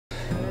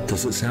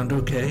Does it sound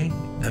okay?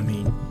 I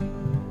mean,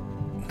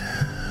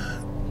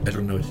 I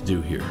don't know what to do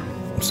here.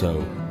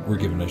 So, we're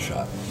giving it a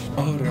shot.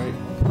 All right.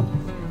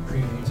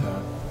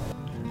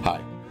 Hi,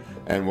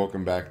 and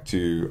welcome back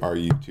to our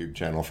YouTube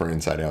channel for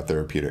Inside Out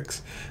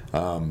Therapeutics.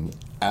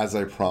 As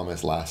I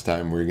promised last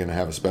time, we're going to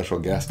have a special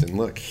guest, and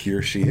look,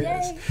 here she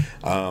is.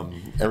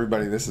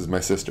 Everybody, this is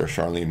my sister,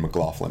 Charlene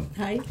McLaughlin.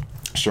 Hi.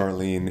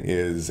 Charlene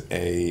is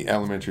a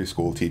elementary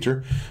school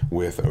teacher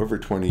with over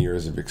 20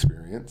 years of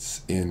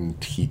experience in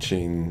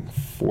teaching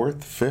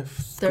third,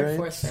 fourth,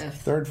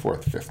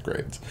 fifth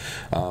grades.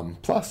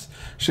 Plus,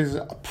 she's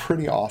a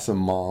pretty awesome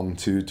mom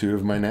to two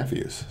of my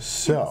nephews.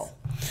 So,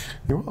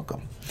 you're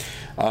welcome.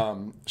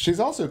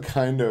 She's also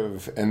kind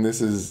of, and this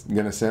is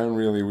going to sound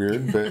really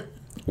weird, but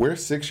we're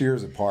 6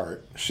 years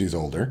apart. She's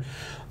older.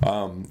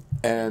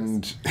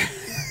 And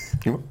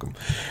you're welcome.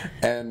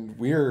 And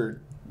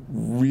we're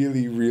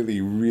really,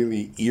 really,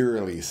 really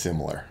eerily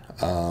similar.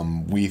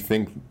 We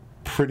think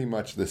pretty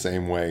much the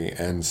same way,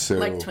 and so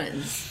like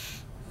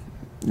twins.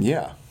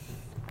 Yeah,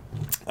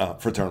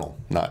 fraternal,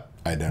 not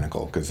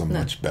identical, because I'm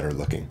much better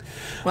looking.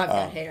 Well, I've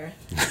got hair.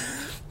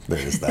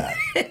 There's that.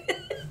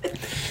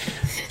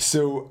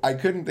 So I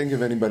couldn't think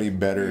of anybody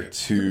better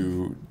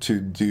to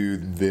do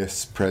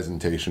this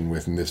presentation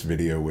with and this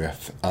video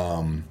with.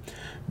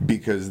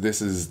 Because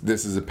this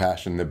is a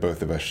passion that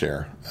both of us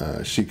share.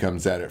 She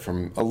comes at it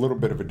from a little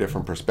bit of a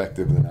different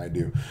perspective than I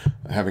do,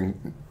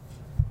 having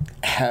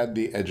had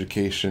the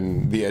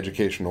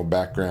educational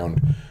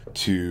background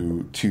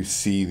to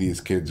see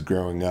these kids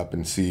growing up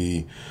and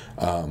see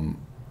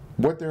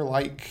what they're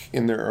like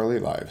in their early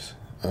lives.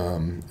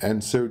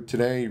 And so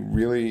today,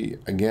 really,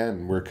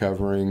 again, we're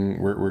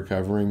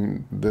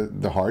covering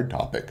the hard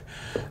topic,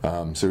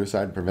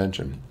 suicide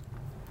prevention.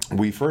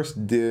 We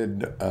first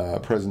did a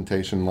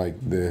presentation like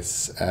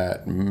this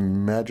at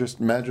Madras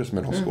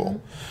Middle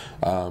School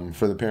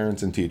for the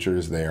parents and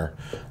teachers there,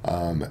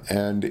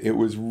 and it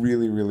was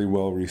really, really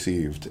well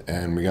received,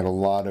 and we got a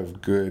lot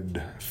of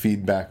good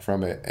feedback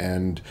from it,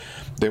 and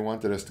they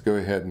wanted us to go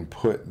ahead and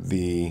put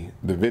the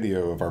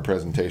video of our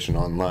presentation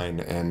online,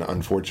 and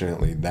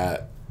unfortunately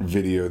that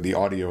video, the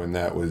audio in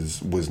that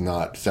was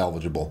not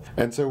salvageable,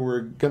 and so we're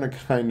going to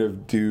kind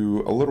of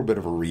do a little bit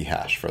of a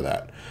rehash for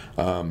that.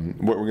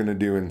 What we're going to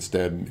do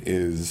instead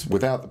is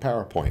without the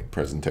PowerPoint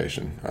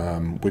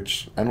presentation,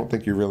 which I don't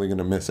think you're really going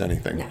to miss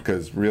anything,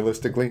 because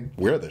realistically,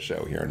 we're the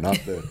show here, not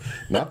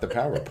the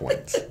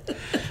PowerPoints.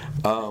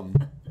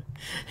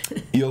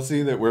 You'll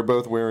see that we're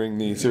both wearing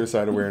the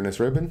Suicide Awareness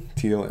ribbon,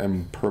 teal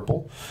and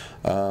purple.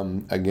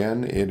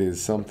 Again, it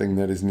is something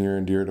that is near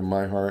and dear to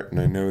my heart, and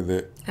I know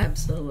that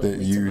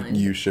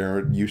you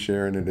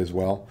share in it as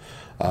well.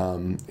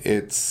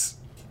 It's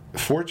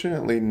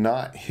fortunately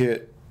not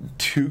hit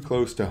too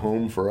close to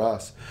home for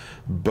us,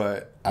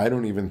 but I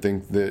don't even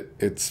think that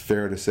it's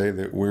fair to say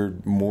that we're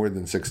more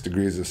than 6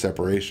 degrees of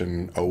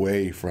separation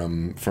away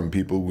from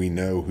people we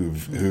know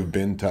who've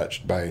been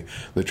touched by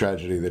the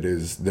tragedy that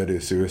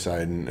is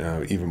suicide,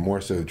 and even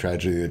more so the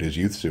tragedy that is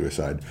youth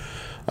suicide.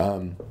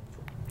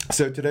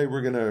 So today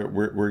we're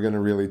gonna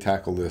really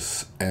tackle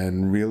this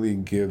and really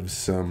give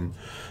some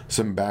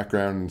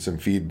background and some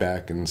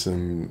feedback and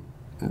some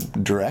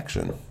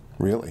direction,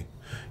 really,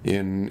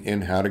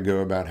 in how to go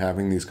about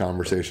having these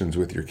conversations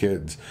with your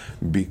kids,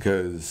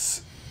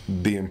 because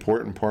the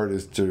important part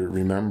is to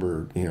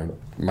remember,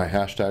 my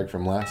hashtag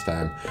from last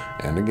time,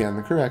 and again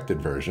the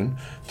corrected version,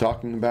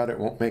 talking about it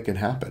won't make it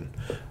happen.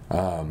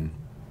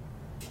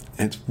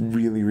 It's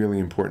really, really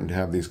important to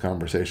have these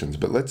conversations.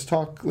 But let's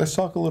talk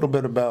a little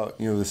bit about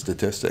the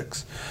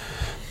statistics.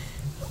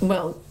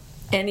 Well,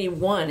 any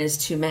one is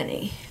too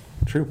many.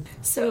 True.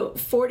 So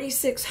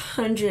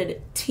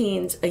 4,600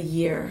 teens a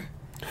year.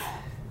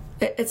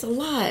 It's a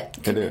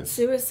lot. Commit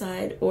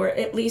suicide, or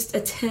at least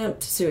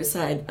attempt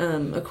suicide,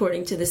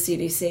 according to the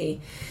CDC.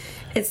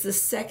 It's the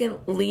second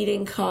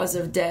leading cause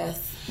of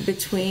death from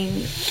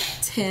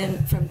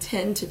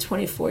 10 to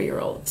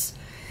 24-year-olds.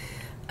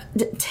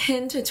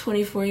 10 to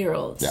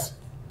 24-year-olds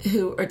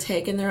who are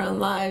taking their own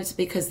lives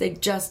because they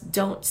just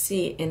don't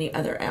see any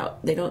other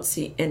out. They don't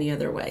see any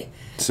other way.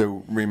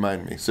 So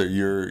remind me. So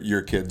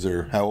your kids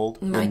are how old?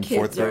 My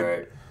kids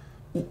are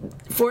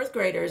fourth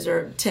graders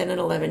are 10 and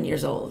 11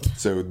 years old.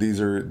 So these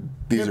are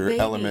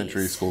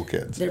elementary school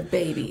kids. They're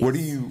babies. What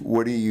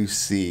do you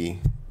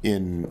see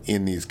in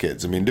these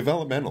kids? I mean,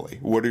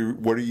 developmentally, what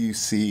do you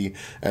see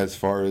as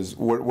far as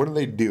what are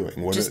they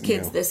doing? Just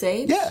kids this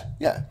age?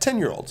 Yeah,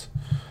 10-year-olds.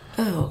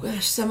 Oh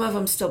gosh, some of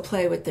them still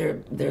play with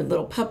their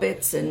little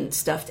puppets and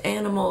stuffed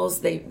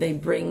animals. They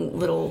bring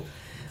little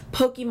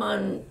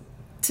Pokemon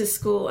to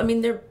school. I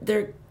mean,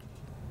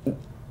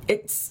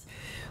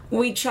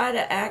 we try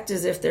to act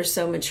as if they're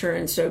so mature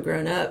and so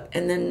grown up,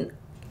 and then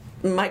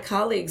my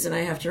colleagues and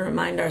I have to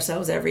remind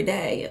ourselves every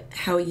day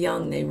how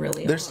young they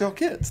really are. They're still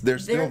kids. They're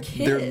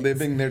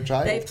living their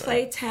childhood. They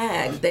play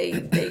tag.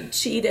 They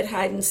cheat at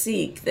hide and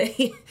seek.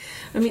 They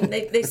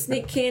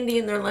sneak candy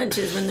in their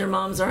lunches when their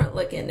moms aren't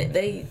looking.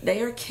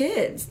 They are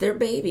kids. They're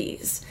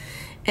babies,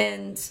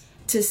 and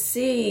to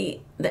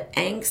see the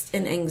angst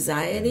and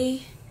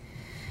anxiety,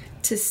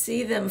 to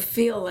see them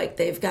feel like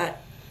they've got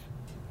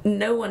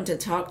no one to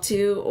talk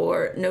to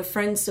or no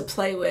friends to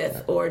play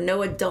with or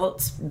no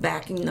adults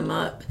backing them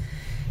up,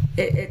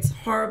 it's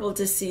horrible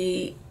to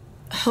see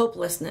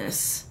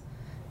hopelessness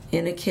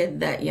in a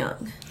kid that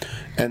young.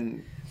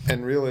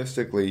 And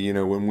realistically, you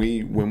know, when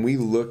we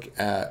look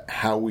at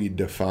how we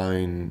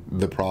define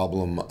the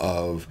problem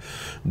of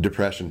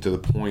depression to the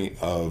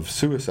point of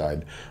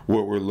suicide,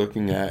 what we're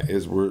looking at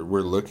is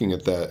we're looking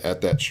at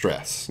that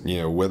stress.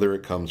 You know, whether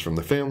it comes from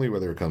the family,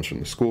 whether it comes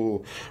from the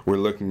school, we're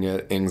looking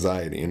at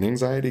anxiety, and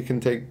anxiety can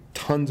take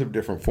tons of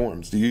different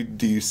forms. Do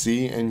you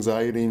see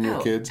anxiety in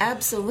your kids?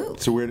 Absolutely.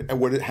 So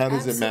how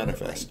does it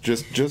manifest?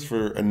 Just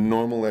for a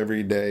normal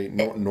everyday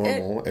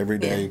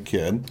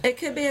kid? It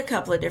could be a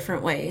couple of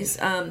different ways.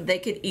 They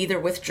could either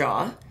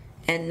withdraw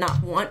and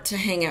not want to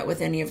hang out with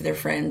any of their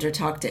friends or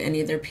talk to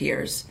any of their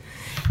peers.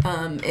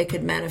 It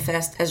could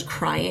manifest as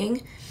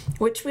crying,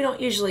 which we don't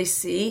usually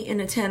see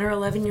in a 10 or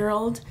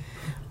 11-year-old.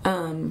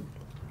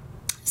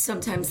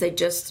 Sometimes they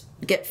just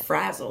get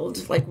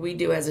frazzled like we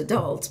do as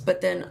adults, but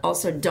then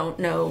also don't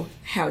know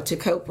how to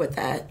cope with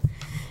that.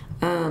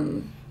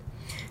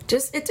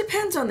 It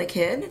depends on the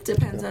kid. It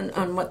depends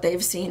on what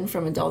they've seen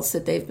from adults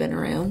that they've been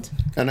around.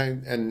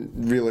 And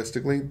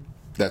realistically,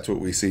 that's what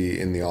we see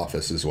in the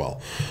office as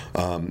well.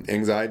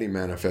 Anxiety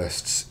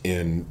manifests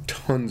in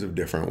tons of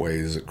different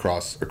ways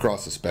across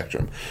the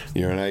spectrum.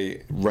 You know,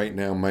 and right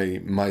now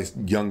my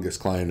youngest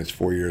client is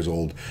 4 years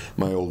old.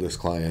 My oldest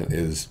client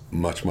is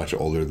much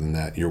older than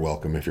that. You're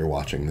welcome if you're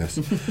watching this.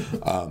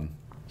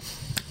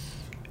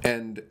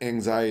 And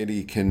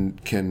anxiety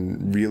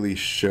can really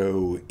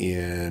show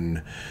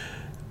in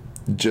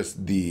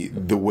just the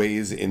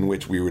ways in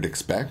which we would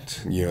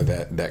expect, you know,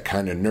 that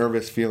kind of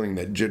nervous feeling,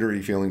 that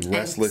jittery feeling,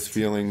 restless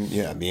feeling, the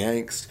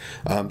angst.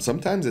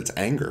 Sometimes it's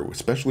anger,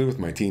 especially with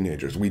my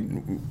teenagers.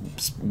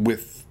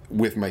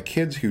 With my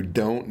kids who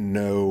don't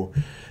know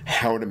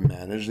how to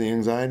manage the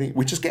anxiety,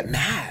 we just get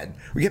mad.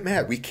 We get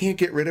mad. We can't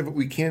get rid of it.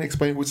 We can't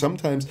explain it.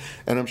 Sometimes,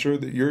 and I'm sure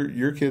that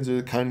your kids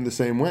are kind of the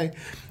same way,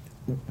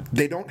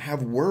 they don't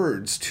have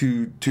words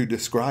to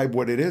describe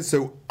what it is.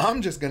 So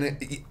I'm just going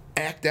to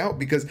act out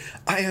because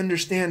I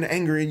understand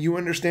anger and you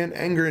understand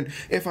anger, and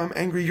if I'm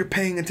angry, you're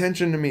paying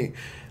attention to me,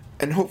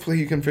 and hopefully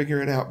you can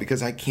figure it out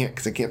because I can't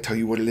tell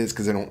you what it is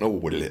because I don't know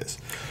what it is.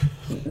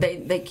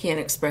 They can't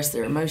express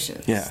their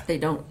emotions. Yeah. They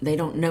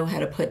don't know how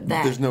to put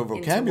that. There's no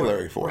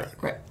vocabulary for it.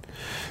 Right.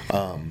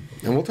 And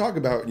we'll talk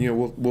about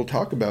we'll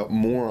talk about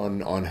more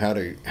on how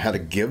to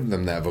give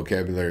them that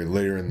vocabulary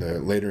later in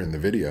the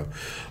video.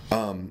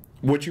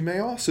 What you may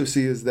also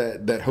see is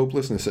that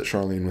hopelessness that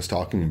Charlene was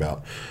talking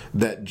about,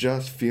 that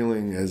just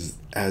feeling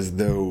as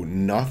though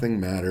nothing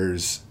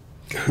matters.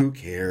 Who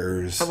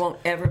cares? I won't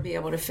ever be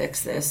able to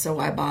fix this, so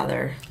why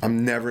bother?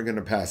 I'm never going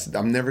to pass it.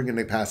 I'm never going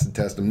to pass the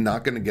test. I'm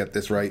not going to get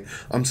this right.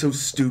 I'm so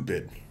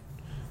stupid.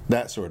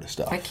 That sort of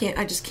stuff.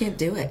 I just can't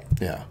do it.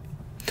 Yeah.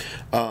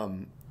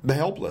 The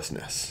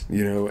helplessness,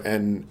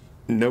 and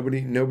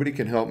nobody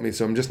can help me,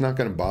 so I'm just not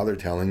going to bother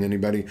telling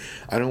anybody.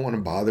 I don't want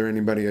to bother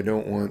anybody. I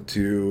don't want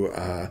to.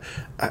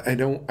 I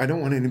don't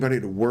want anybody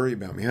to worry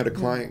about me. I had a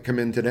client come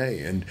in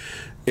today, and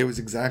it was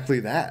exactly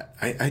that.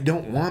 I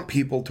don't want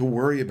people to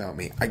worry about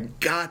me. I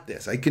got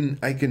this. I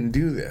can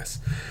do this.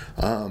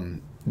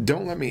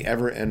 Don't let me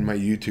ever end my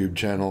YouTube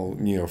channel,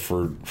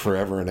 for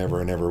forever and ever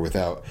and ever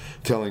without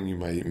telling you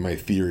my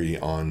theory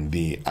on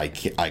the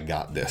I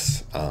got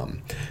this.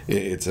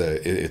 It's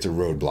a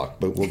roadblock,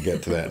 but we'll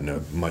get to that in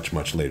a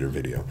much later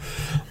video.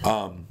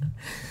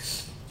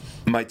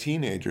 My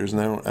teenagers,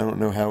 and I don't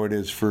know how it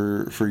is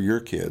for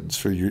your kids,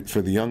 for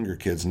the younger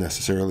kids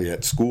necessarily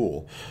at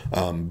school,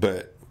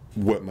 but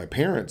what my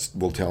parents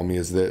will tell me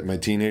is that my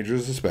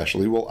teenagers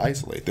especially will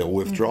isolate. They'll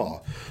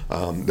withdraw.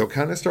 They'll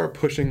kind of start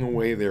pushing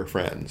away their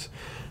friends.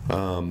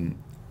 When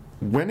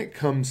it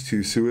comes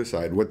to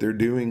suicide, what they're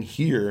doing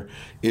here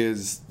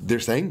is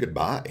they're saying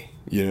goodbye.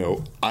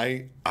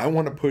 I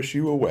want to push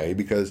you away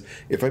because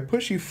if I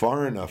push you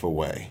far enough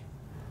away,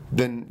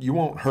 then you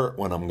won't hurt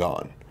when I'm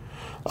gone.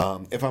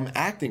 If I'm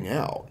acting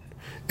out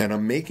and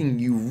I'm making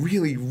you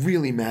really,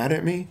 really mad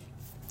at me,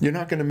 you're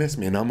not going to miss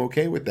me, and I'm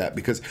okay with that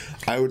because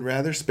I would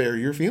rather spare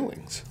your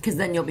feelings. Because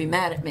then you'll be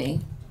mad at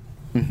me.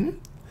 Mm-hmm.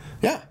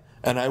 Yeah,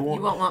 and I won't.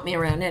 You won't want me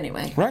around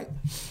anyway. Right,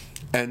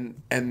 and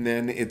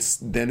then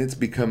it's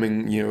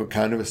becoming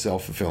kind of a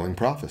self-fulfilling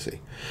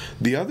prophecy.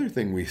 The other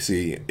thing we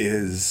see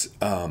is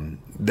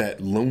that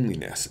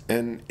loneliness,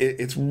 and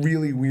it's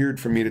really weird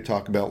for me to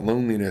talk about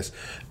loneliness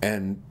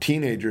and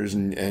teenagers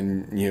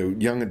and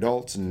young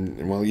adults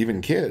and even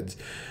kids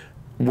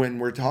when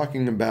we're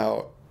talking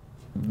about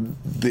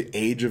the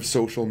age of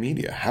social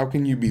media. How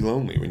can you be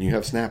lonely when you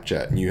have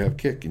Snapchat and you have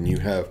Kik and you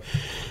have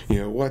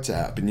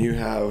WhatsApp and you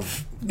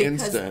have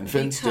Insta and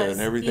Finsta and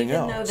everything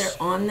else? Even though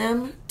they're on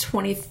them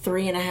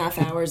 23 and a half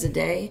hours a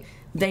day,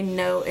 they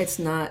know it's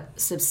not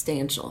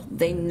substantial.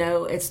 They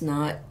know it's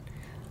not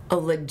a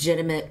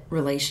legitimate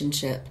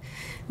relationship.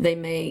 They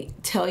may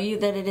tell you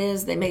that it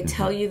is. They may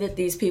tell you that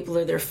these people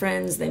are their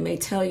friends. They may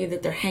tell you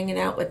that they're hanging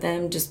out with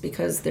them just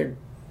because they're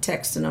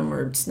texting them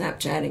or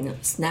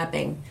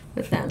snapping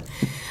with them.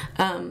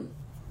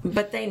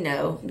 But they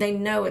know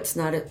it's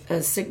not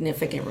a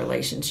significant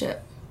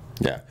relationship.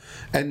 Yeah,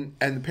 and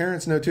the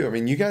parents know too. I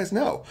mean, you guys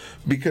know,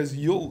 because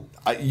you'll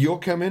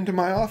come into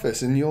my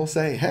office and you'll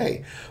say,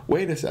 "Hey,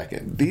 wait a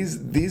second.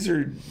 These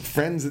are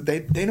friends that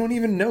they don't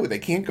even know. They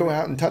can't go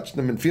out and touch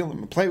them and feel them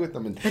and play with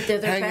them and but they're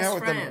their hang best out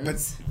with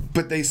friends. them.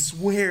 But they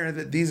swear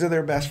that these are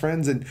their best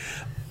friends, and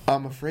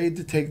I'm afraid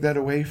to take that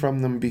away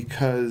from them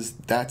because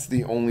that's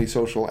the only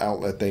social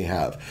outlet they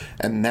have.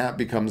 And that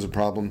becomes a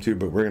problem too,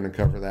 but we're going to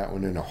cover that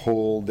one in a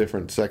whole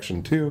different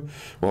section too.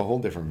 Well, a whole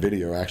different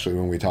video actually,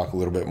 when we talk a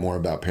little bit more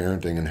about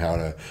parenting and how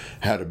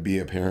to be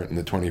a parent in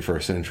the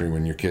 21st century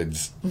when your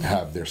kids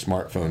have their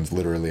smartphones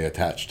literally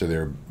attached to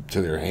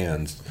their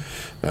hands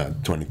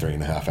 23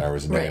 and a half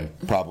hours a day. Right.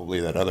 And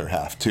probably that other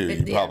half too.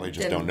 You probably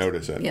just don't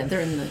notice it. Yeah,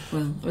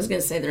 I was going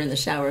to say they're in the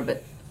shower,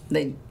 but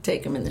they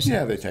take them in the shower.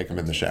 Yeah, they take them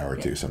in the shower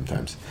too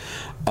sometimes.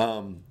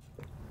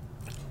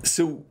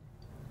 So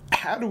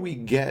how do we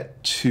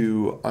get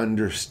to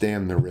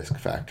understand the risk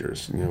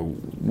factors?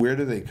 Where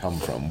do they come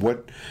from?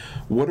 What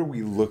are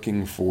we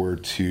looking for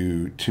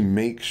to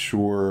make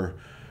sure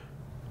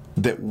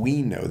that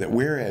we know, that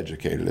we're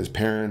educated as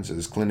parents,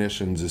 as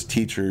clinicians, as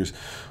teachers?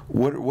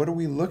 What are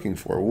we looking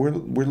for?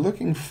 We're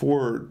looking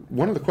for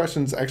one of the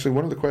questions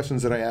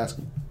that I ask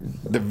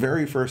the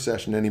very first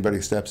session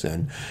anybody steps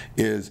in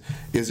is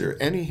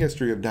there any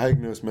history of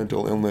diagnosed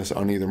mental illness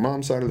on either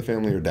mom's side of the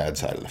family or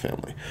dad's side of the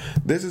family?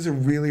 This is a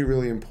really,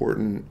 really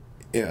important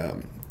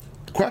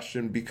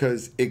question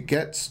because it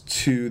gets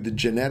to the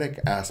genetic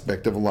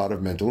aspect of a lot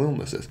of mental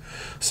illnesses.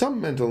 Some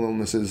mental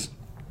illnesses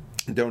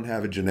don't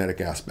have a genetic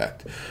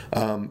aspect,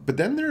 but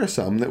then there are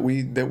some that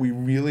we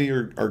really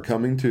are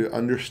coming to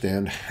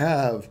understand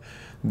have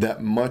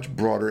that much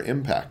broader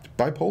impact.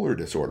 Bipolar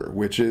disorder,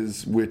 which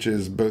is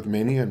both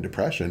mania and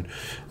depression,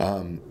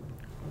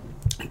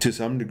 to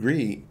some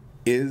degree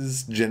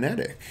is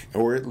genetic,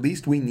 or at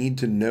least we need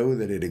to know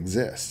that it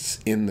exists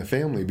in the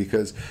family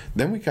because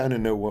then we kind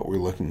of know what we're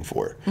looking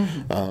for.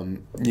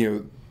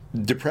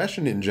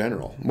 Depression in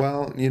general.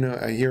 Well,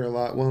 I hear a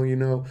lot.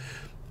 Well,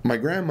 my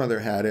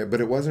grandmother had it,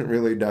 but it wasn't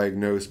really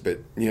diagnosed. But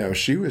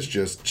she was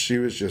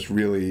just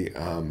really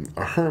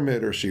a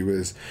hermit, or she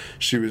was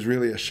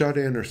really a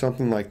shut-in, or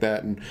something like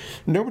that. And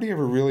nobody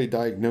ever really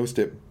diagnosed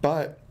it,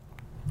 but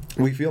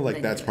we feel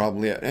like that's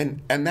probably it,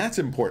 and that's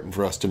important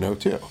for us to know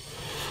too.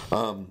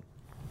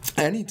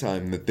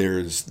 Anytime that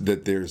there's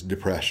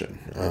depression.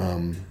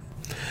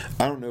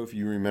 I don't know if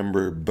you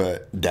remember,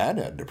 but Dad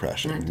had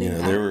depression.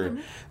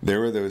 There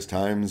were those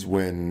times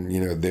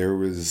when there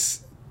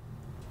was.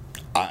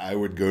 I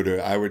would go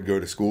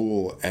to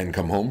school and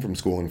come home from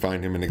school and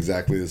find him in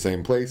exactly the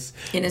same place.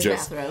 In his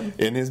bathrobe.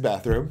 In his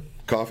bathrobe,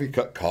 coffee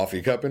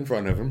cup in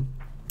front of him,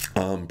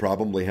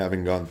 probably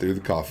having gone through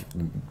the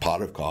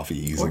pot of coffee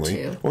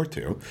easily, or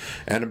two,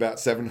 and about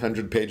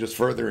 700 pages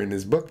further in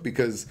his book,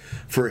 because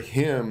for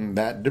him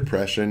that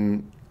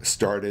depression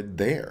started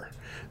there.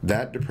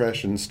 That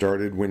depression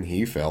started when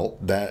he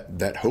felt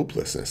that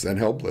hopelessness, that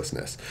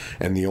helplessness,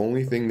 and the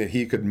only thing that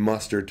he could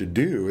muster to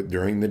do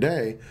during the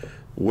day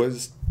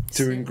was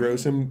to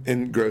engross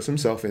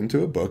himself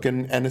into a book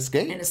and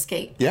escape. And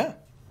escape. Yeah.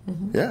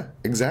 Mm-hmm. Yeah,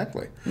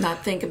 exactly.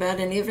 Not think about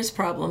any of his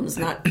problems,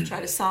 not try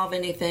to solve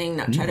anything,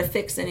 not try to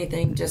fix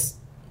anything, just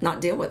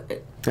not deal with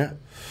it. Yeah.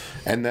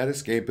 And that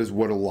escape is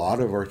what a lot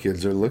of our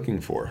kids are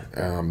looking for.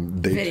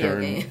 Video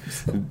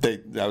games.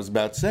 I was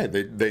about to say,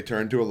 they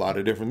turn to a lot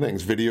of different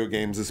things, video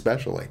games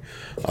especially.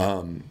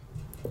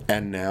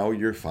 And now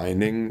you're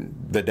finding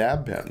the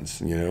dab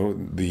pens,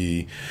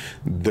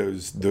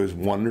 those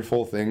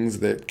wonderful things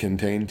that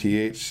contain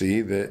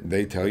THC that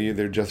they tell you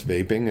they're just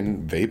vaping,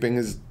 and vaping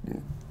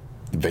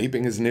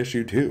is an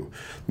issue too.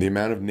 The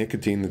amount of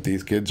nicotine that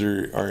these kids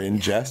are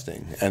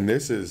ingesting, and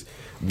this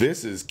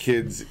is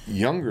kids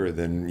younger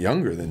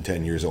than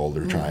 10 years old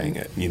are trying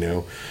it,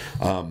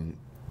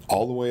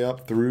 all the way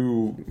up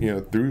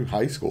through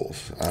high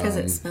schools. Because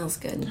it smells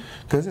good.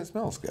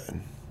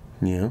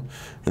 And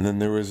then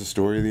there was a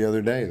story the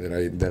other day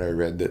that I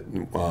read that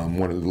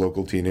one of the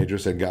local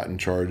teenagers had gotten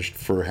charged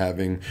for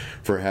having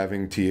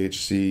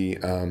THC,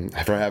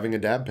 for having a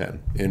dab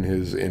pen in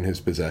his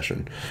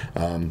possession.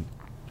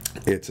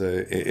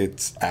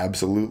 It's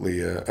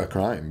absolutely a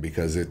crime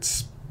because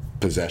it's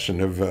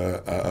possession of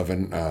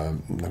a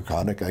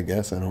narcotic, I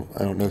guess. I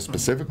don't know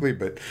specifically,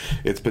 but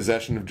it's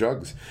possession of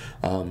drugs,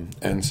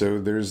 and so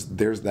there's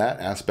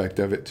that aspect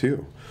of it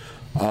too.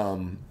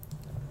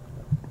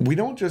 We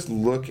don't just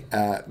look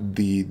at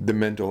the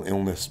mental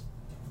illness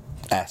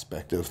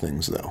aspect of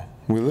things, though.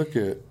 We look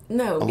at a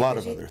lot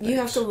of other things. You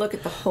have to look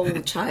at the whole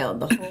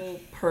child, the whole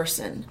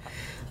person.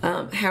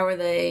 How are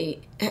they?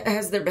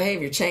 Has their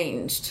behavior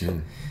changed?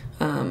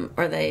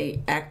 Are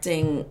they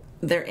acting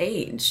their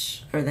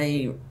age? Are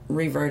they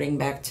reverting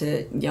back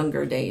to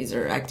younger days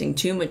or acting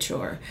too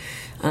mature?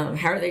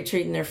 How are they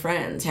treating their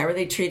friends? How are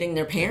they treating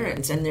their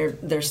parents and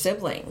their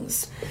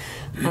siblings?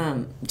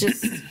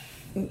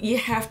 You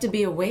have to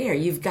be aware.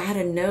 You've got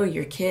to know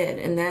your kid.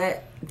 And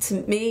that, to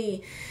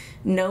me,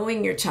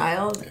 knowing your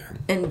child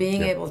and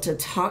being able to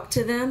talk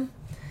to them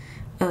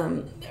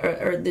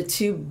are the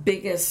two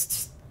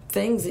biggest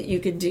things that you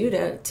could do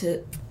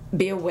to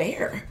be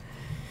aware,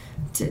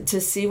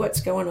 to see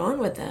what's going on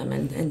with them,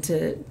 and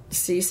to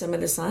see some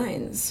of the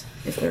signs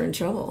if they're in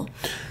trouble.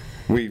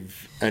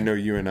 I know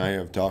you and I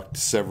have talked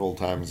several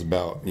times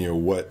about,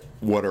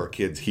 what our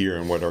kids hear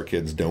and what our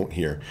kids don't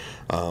hear.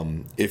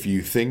 If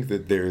you think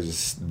that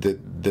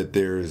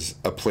there's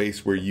a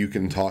place where you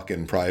can talk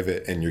in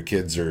private and your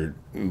kids are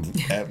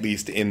at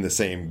least in the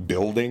same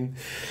building,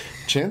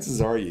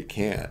 chances are you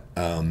can't.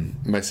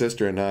 My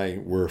sister and I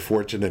were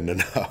fortunate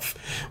enough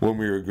when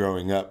we were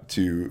growing up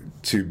to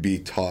be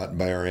taught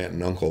by our aunt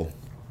and uncle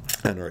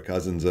and our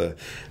cousins a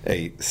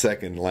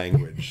second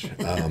language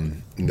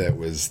that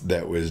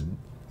was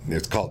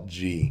it's called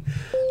G,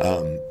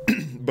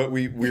 but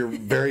we're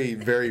very,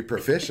 very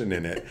proficient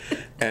in it,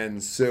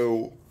 and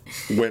so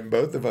when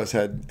both of us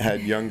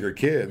had younger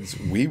kids,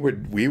 we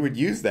would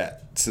use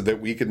that so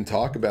that we can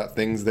talk about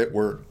things that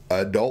were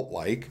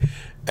adult-like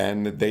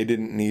and that they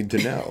didn't need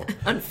to know.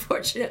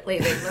 Unfortunately,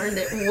 they learned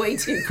it way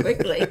too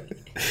quickly.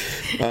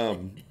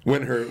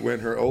 When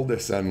her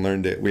oldest son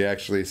learned it, we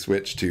actually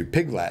switched to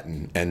Pig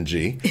Latin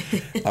NG.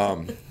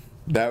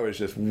 That was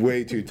just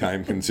way too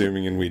time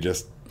consuming, and we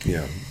just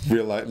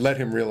let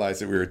him realize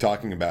that we were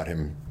talking about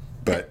him.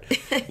 But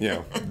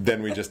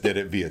then we just did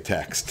it via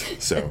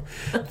text. So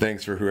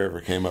thanks for whoever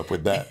came up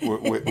with that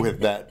with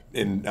that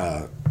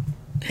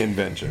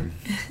invention.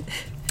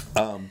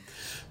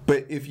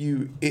 But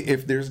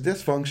if there's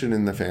dysfunction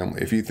in the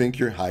family, if you think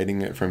you're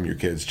hiding it from your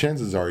kids,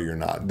 chances are you're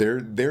not.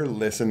 They're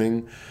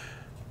listening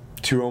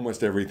to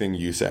almost everything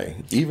you say,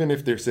 even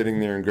if they're sitting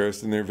there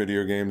engrossed in their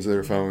video games or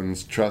their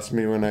phones. Trust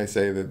me when I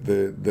say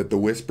that the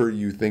whisper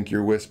you think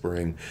you're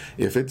whispering,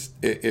 if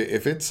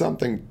it's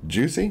something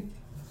juicy,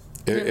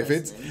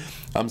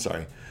 I'm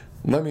sorry,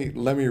 let me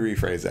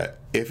rephrase that.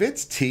 If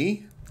it's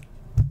tea,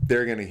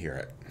 they're gonna hear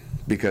it,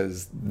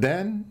 because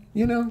then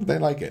they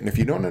like it. And if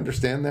you don't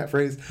understand that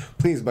phrase,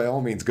 please by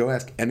all means go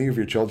ask any of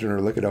your children or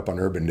look it up on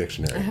Urban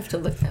Dictionary. I have to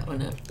look that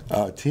one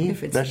up. Tea?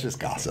 That's just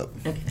gossip.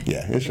 Okay.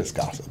 Yeah, it's just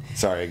gossip.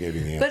 Sorry, I gave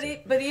you the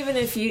answer. But even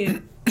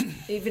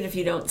if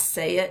you don't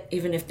say it,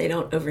 even if they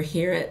don't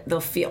overhear it,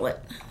 they'll feel it.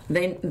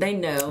 They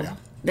know. Yeah.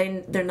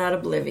 They're not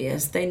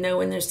oblivious. They know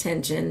when there's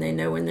tension. They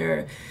know when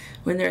there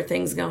are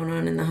things going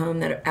on in the home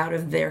that are out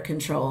of their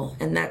control,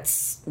 and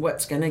that's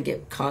what's going to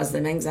cause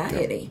them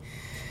anxiety. Yeah.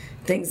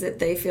 Things that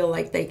they feel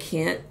like they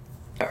can't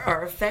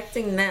are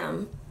affecting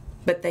them,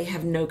 but they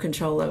have no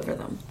control over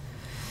them.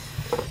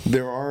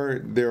 There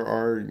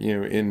are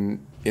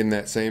in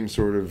that same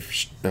sort of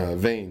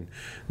vein,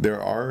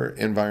 there are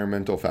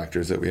environmental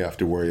factors that we have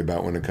to worry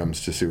about when it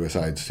comes to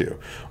suicides too.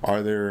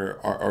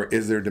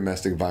 Is there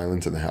domestic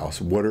violence in the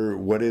house?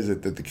 What is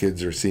it that the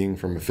kids are seeing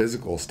from a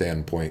physical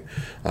standpoint,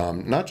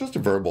 not just a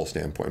verbal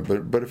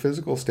standpoint, but a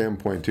physical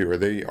standpoint too?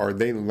 Are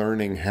they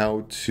learning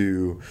how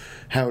to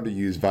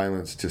use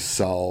violence to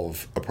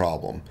solve a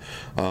problem?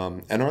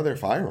 And are there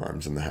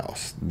firearms in the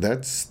house?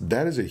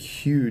 That is a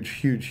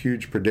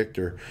huge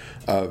predictor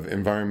of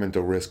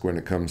environmental risk when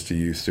it comes to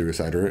youth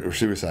suicide or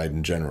suicide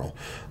in general.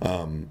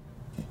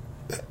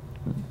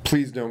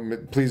 Please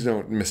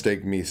don't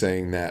mistake me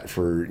saying that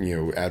for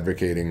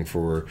advocating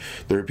for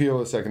the repeal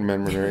of the Second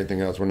Amendment or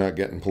anything else. We're not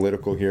getting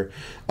political here,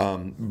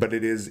 but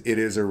it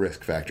is a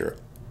risk factor.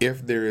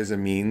 If there is a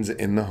means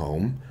in the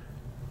home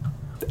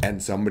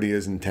and somebody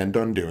is intent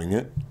on doing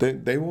it,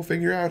 they will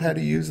figure out how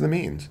to use the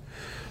means.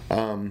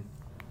 And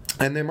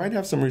they might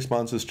have some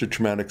responses to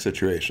traumatic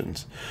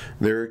situations.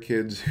 There are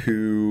kids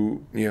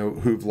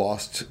who've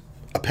lost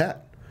a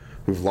pet,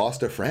 who've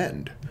lost a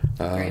friend,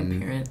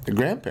 a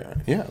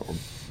grandparent, or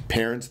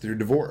parents through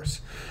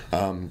divorce,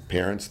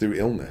 parents through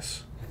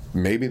illness.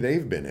 Maybe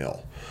they've been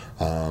ill.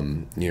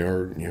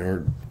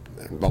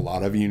 A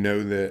lot of you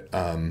know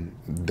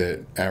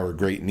that our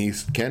great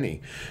niece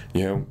Kenny,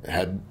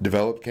 had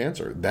developed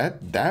cancer.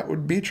 That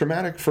would be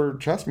traumatic for,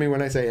 trust me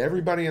when I say,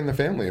 everybody in the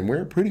family, and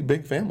we're a pretty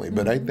big family.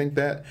 But I think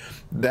that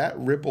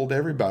rippled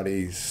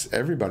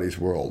everybody's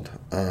world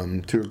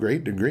to a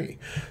great degree.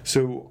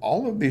 So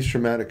all of these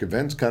traumatic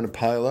events kind of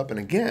pile up, and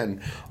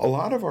again, a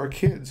lot of our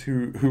kids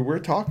who we're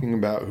talking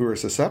about who are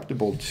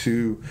susceptible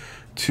to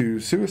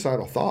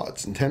suicidal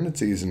thoughts and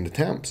tendencies and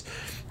attempts,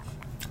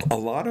 a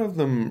lot of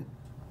them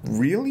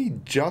really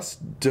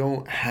just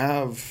don't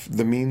have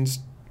the means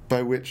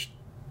by which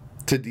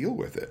to deal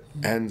with it,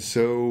 and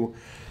so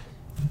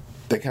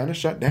they kind of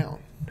shut down,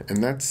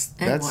 and that's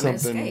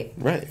something, escape.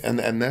 Right?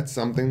 And that's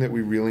something that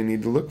we really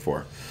need to look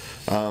for.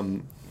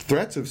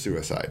 Threats of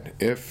suicide.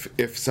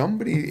 If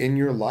somebody in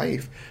your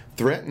life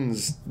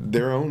threatens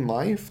their own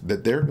life,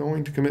 that they're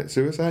going to commit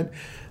suicide,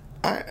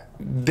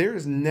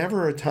 there's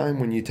never a time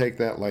when you take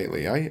that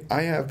lightly.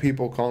 I have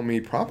people call me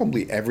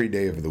probably every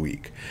day of the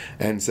week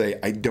and say,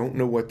 I don't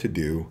know what to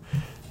do.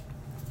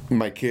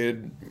 My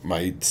kid,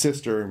 my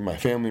sister, my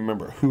family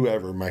member,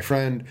 whoever, my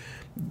friend,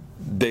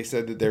 they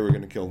said that they were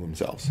going to kill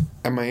themselves.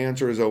 And my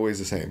answer is always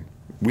the same.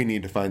 We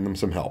need to find them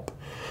some help.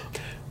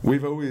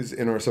 We've always,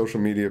 in our social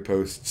media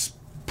posts,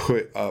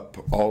 put up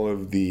all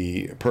of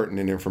the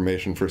pertinent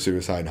information for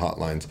suicide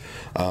hotlines.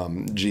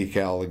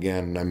 GCal,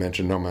 again, I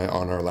mentioned on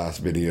our last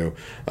video.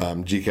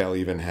 GCal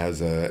even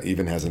has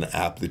an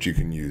app that you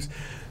can use.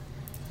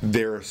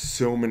 There are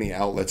so many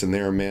outlets, and they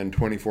are manned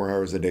 24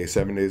 hours a day,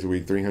 7 days a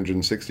week,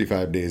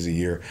 365 days a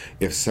year.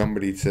 If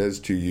somebody says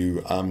to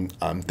you, "I'm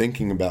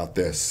thinking about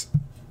this,"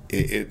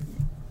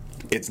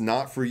 it's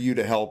not for you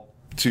to help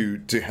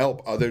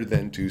other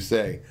than to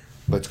say,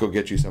 "Let's go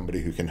get you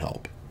somebody who can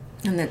help."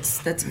 And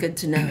that's good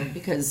to know,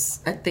 because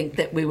I think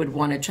that we would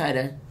want to try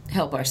to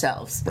help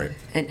ourselves, right,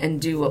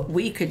 and do what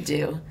we could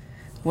do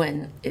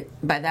when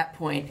by that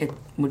point it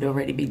would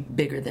already be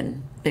bigger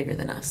than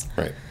us.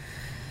 Right.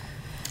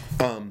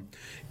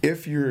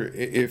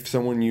 If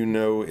someone you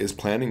know is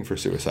planning for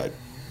suicide,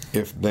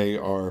 if they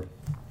are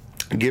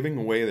giving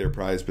away their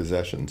prized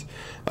possessions,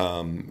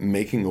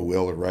 making a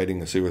will or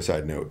writing a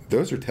suicide note,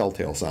 those are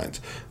telltale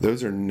signs.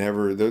 Those are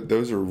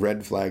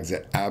red flags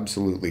that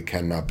absolutely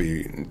cannot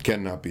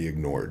be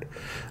ignored.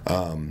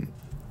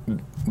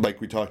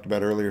 Like we talked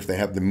about earlier, if they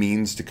have the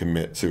means to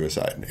commit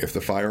suicide, if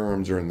the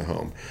firearms are in the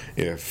home,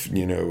 if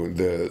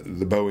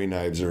the Bowie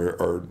knives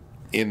are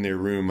in their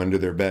room under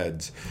their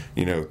beds,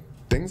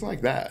 things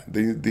like that.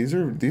 These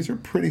are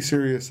pretty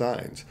serious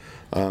signs.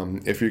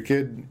 If your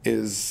kid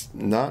is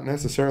not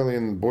necessarily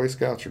in the Boy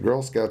Scouts or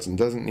Girl Scouts and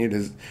doesn't need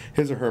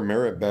his or her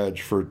merit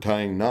badge for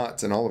tying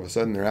knots, and all of a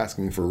sudden they're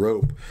asking for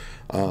rope,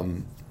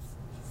 and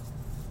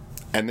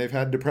they've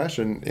had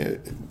depression,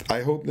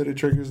 I hope that it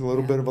triggers a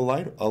little bit of a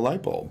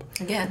light bulb.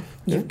 Again,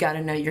 you've got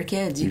to know your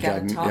kids. You've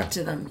got to talk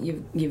to them.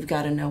 You've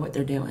got to know what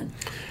they're doing.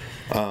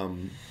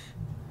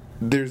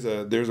 There's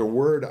a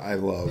word I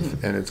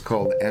love, and it's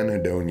called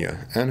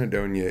anhedonia.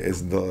 Anhedonia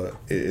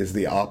is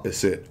the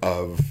opposite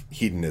of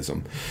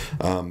hedonism,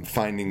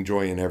 finding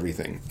joy in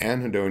everything.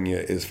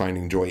 Anhedonia is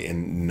finding joy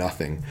in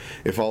nothing.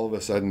 If all of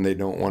a sudden they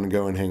don't want to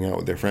go and hang out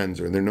with their friends,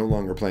 or they're no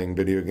longer playing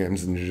video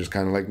games, and they're just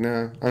kind of like,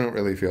 nah, I don't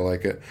really feel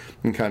like it.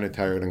 I'm kind of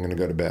tired. I'm going to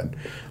go to bed.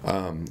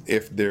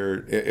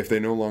 If they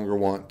no longer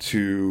want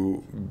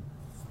to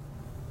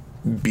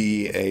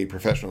be a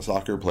professional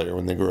soccer player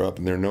when they grow up,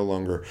 and they're no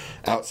longer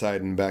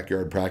outside in the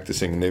backyard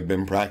practicing, and they've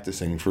been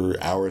practicing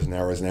for hours and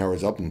hours and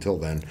hours up until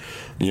then,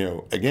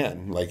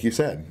 again, like you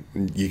said,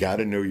 you got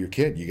to know your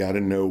kid. You got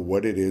to know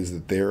what it is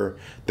that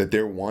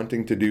they're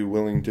wanting to do,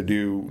 willing to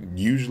do,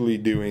 usually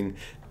doing,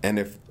 and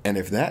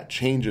if that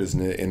changes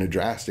in a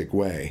drastic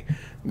way,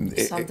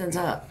 something's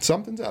up.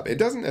 Something's up. It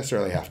doesn't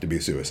necessarily have to be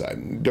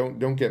suicide.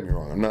 Don't get me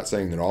wrong. I'm not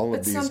saying that all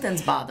of these. But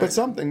something's bothering. But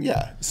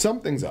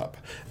something's up.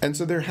 And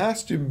so there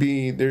has to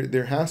be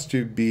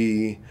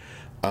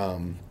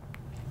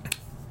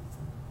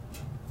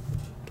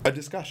a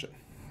discussion,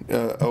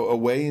 a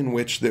way in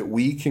which that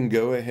we can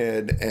go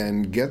ahead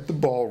and get the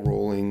ball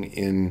rolling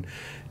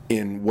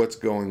in what's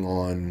going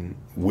on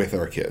with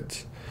our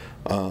kids.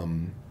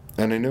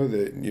 And I know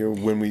that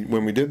when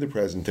we did the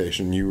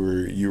presentation,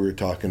 you were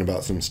talking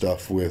about some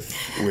stuff with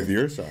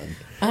your son.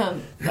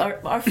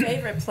 Our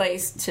favorite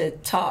place to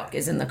talk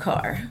is in the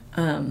car.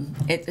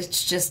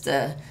 It's just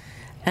a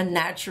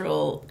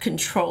natural,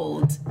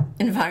 controlled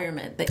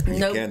environment.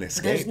 Can't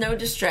escape. There's no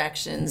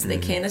distractions. They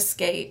can't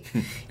escape.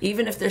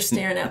 Even if they're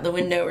staring out the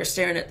window or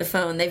staring at the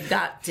phone, they've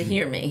got to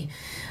hear me.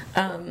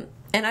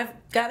 And I've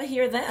got to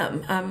hear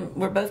them.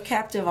 We're both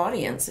captive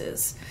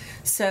audiences.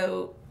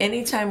 So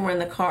anytime we're in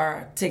the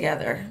car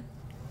together,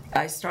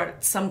 I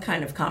start some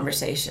kind of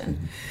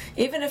conversation.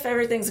 Even if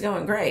everything's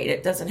going great,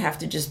 it doesn't have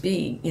to just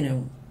be,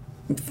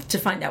 to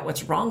find out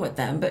what's wrong with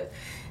them. But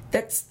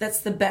that's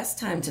the best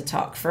time to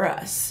talk for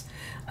us.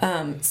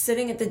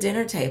 Sitting at the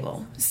dinner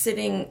table,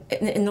 sitting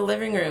in the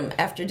living room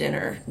after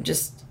dinner,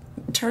 just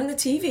turn the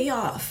TV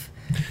off.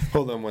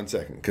 Hold on one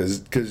second,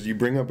 because you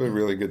bring up a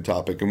really good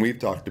topic, and we've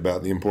talked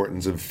about the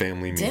importance of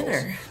family meals.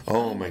 Dinner.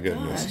 Oh my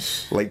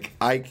goodness. Like,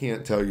 I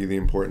can't tell you the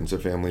importance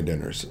of family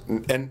dinners.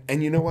 And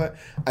you know what?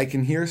 I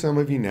can hear some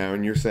of you now,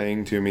 and you're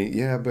saying to me,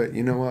 yeah, but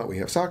you know what? We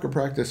have soccer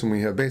practice, and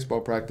we have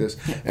baseball practice,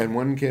 and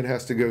one kid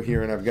has to go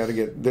here, and I've got to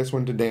get this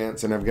one to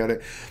dance, and I've got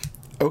to...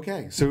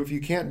 Okay, so if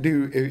you can't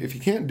do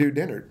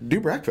dinner, do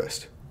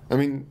breakfast. I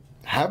mean...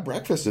 Have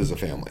breakfast as a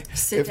family.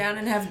 Sit down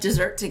and have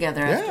dessert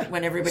together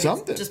when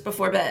everybody's just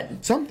before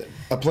bed. Something.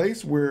 A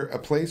place where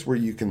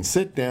you can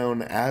sit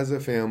down as a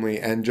family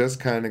and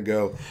just kind of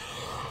go.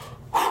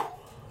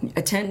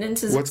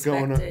 Attendance is what's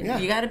expected. Going on? Yeah.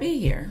 You got to be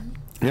here.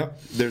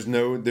 Yep. There's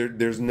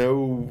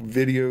no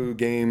video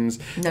games.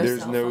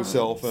 There's no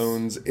cell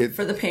phones.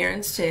 For the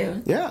parents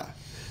too. Yeah.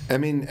 I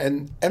mean,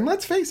 and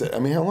let's face it. I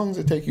mean, how long does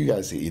it take you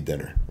guys to eat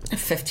dinner?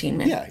 15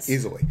 minutes. Yeah,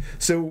 easily.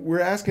 So we're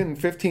asking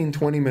 15,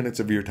 20 minutes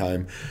of your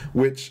time,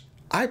 which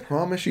I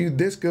promise you,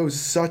 this goes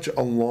such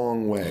a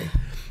long way.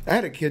 I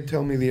had a kid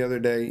tell me the other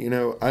day,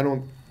 I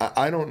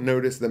don't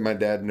notice that my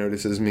dad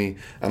notices me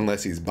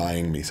unless he's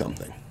buying me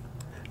something.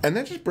 And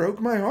that just broke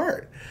my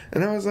heart.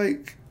 And I was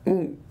like,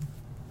 well,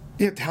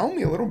 tell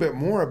me a little bit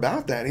more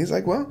about that. And he's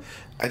like, well,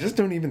 I just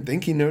don't even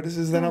think he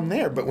notices that I'm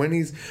there. But when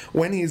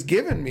he's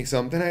given me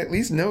something, I at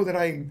least know that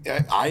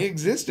I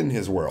exist in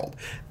his world.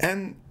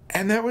 And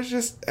And that was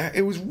just,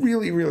 it was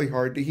really, really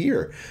hard to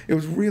hear. It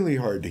was really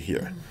hard to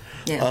hear.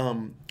 Yeah.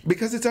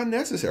 Because it's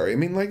unnecessary. I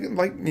mean, like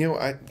you know,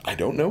 I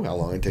don't know how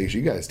long it takes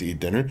you guys to eat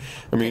dinner.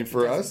 I mean,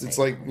 for us, it's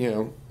like, you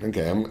know,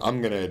 okay, I'm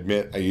going to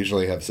admit I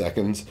usually have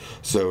seconds,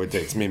 so it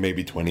takes me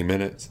maybe 20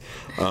 minutes.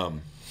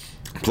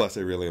 Plus,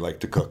 I really like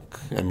to cook,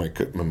 and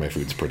my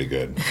food's pretty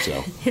good. So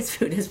his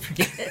food is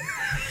pretty good.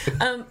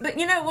 But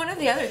you know, one of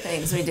the other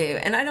things we do,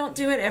 and I don't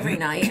do it every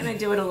night, and I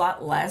do it a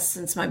lot less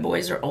since my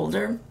boys are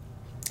older.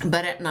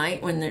 But at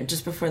night, when they're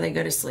just before they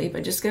go to sleep,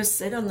 I just go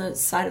sit on the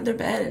side of their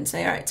bed and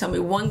say, all right, tell me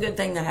one good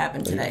thing that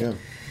happened today.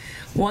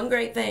 One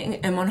great thing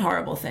and one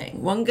horrible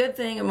thing. One good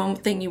thing and one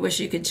thing you wish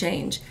you could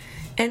change.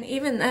 And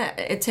even that,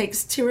 it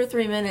takes 2 or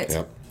 3 minutes.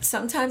 Yep.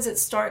 Sometimes it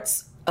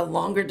starts a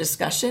longer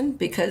discussion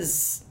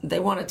because they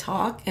want to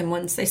talk. And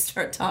once they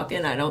start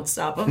talking, I don't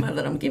stop them. I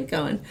let them keep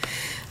going.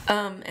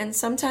 And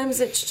sometimes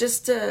it's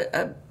just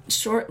a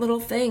short little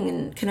thing.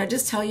 And can I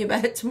just tell you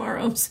about it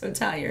tomorrow? I'm so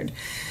tired.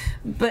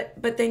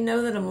 But they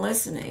know that I'm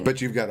listening.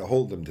 But you've got to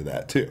hold them to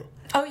that too.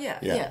 Oh yeah.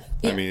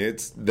 I mean,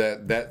 it's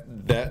that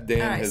dam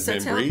has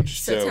been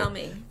breached. So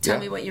tell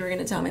me what you were going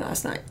to tell me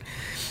last night.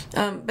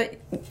 But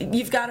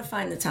you've got to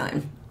find the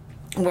time.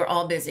 We're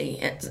all busy.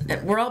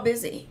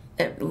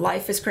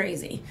 Life is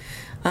crazy.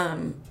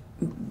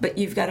 But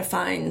you've got to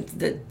find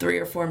the 3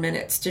 or 4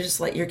 minutes to just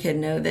let your kid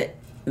know that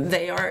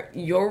they are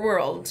your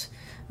world.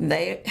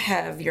 They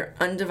have your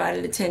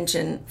undivided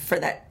attention for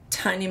that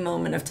tiny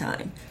moment of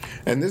time.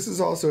 And this is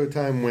also a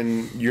time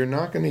when you're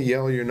not going to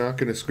yell, you're not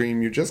going to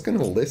scream, you're just going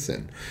to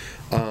listen.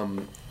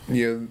 You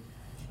know,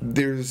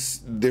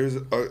 there's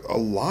a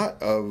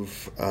lot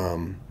of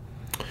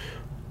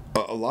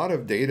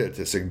data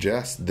to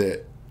suggest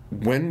that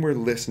when we're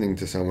listening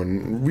to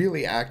someone,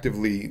 really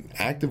actively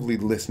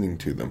listening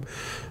to them,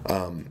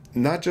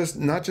 not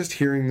just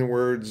hearing the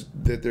words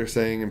that they're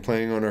saying and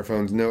playing on our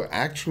phones. No,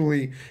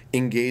 actually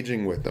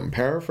engaging with them,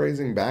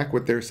 paraphrasing back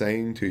what they're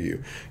saying to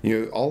you.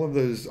 You know, all of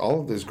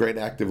those great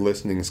active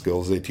listening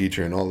skills they teach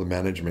you in all the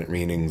management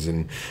meetings,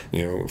 and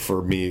you know,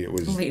 for me it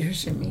was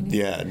leadership meetings.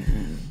 Yeah,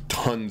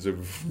 tons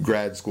of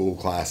grad school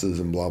classes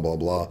and blah blah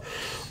blah.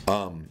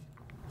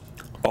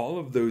 All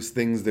of those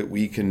things that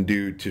we can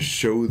do to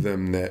show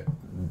them that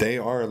they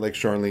are, like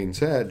Charlene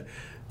said,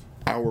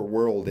 our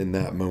world in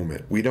that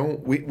moment.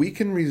 We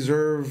can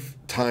reserve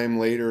time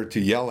later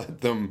to yell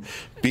at them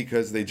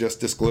because they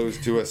just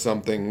disclosed to us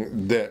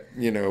something that,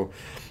 you know,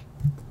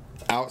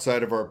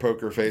 outside of our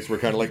poker face, we're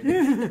kind of like,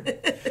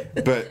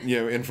 but you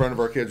know, in front of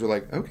our kids, we're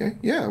like, okay,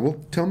 yeah, well,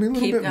 tell me a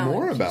little bit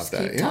more about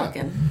that. Keep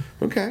talking.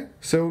 Okay,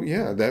 so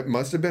yeah, that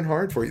must have been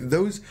hard for you.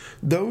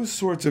 Those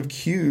sorts of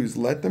cues,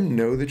 let them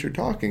know that you're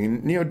talking,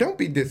 and you know, don't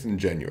be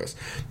disingenuous.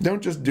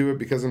 Don't just do it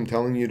because I'm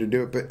telling you to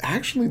do it, but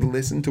actually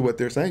listen to what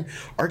they're saying.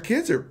 Our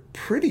kids are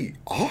pretty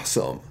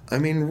awesome. I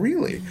mean,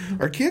 really,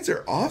 our kids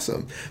are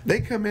awesome.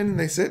 They come in and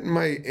they sit in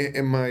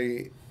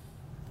my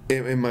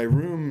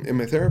room, in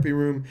my therapy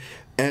room,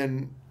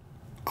 and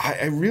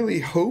I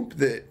really hope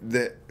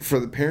that for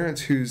the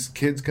parents whose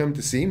kids come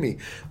to see me,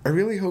 I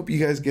really hope you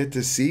guys get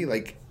to see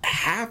like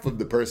half of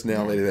the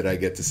personality that I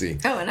get to see.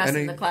 Oh, and us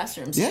in the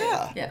classrooms.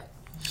 Yeah. Too. Yeah.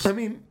 I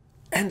mean,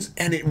 and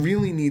it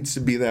really needs to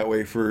be that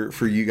way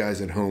for you guys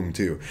at home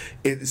too.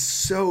 It is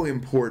so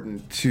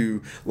important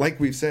to, like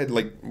we've said,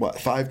 like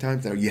 5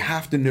 times now, you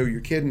have to know your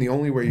kid, and the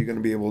only way you're going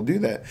to be able to do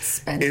that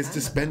is to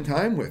spend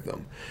time with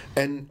them,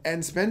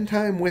 and spend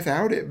time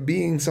without it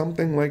being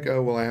something like,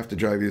 oh well, I have to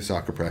drive you to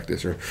soccer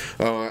practice, or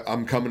oh,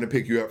 I'm coming to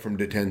pick you up from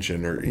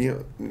detention, or you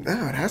know,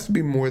 no, it has to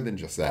be more than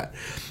just that.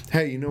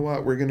 Hey, you know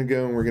what? We're going to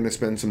go and we're going to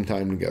spend some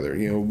time together.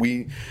 You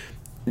know,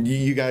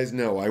 you guys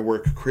know I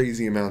work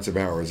crazy amounts of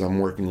hours. I'm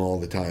working all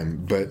the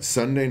time. But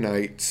Sunday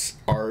nights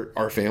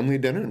are family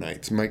dinner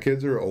nights. My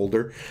kids are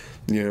older.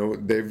 You know,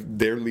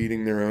 they're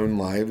leading their own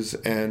lives,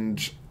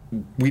 and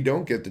we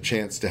don't get the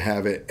chance to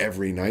have it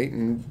every night.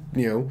 And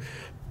you know,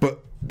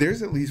 but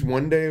there's at least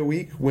one day a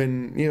week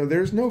when you know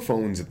there's no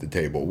phones at the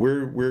table.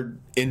 We're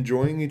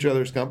enjoying each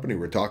other's company.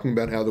 We're talking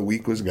about how the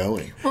week was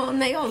going. Well, and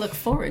they all look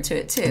forward to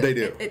it too. They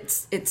do.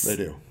 It's they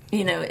do.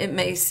 You know, it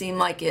may seem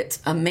like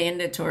it's a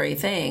mandatory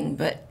thing,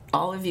 but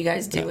all of you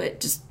guys do it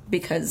just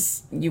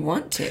because you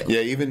want to.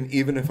 Yeah,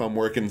 even if I'm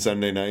working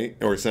Sunday night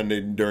or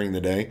Sunday during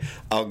the day,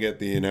 I'll get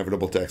the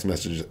inevitable text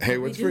message. Hey,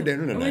 what's for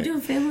dinner tonight? Are we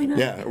doing family night?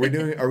 Yeah,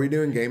 are we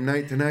doing game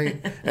night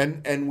tonight?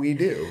 And we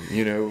do.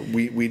 You know,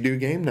 we do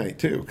game night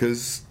too,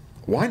 because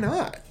why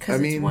not?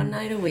 Because it's one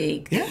night a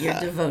week that you're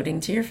devoting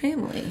to your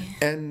family.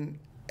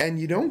 And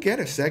you don't get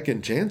a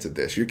second chance at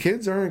this. Your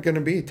kids aren't going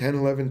to be 10,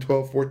 11,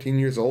 12, 14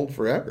 years old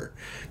forever.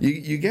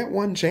 You get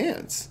one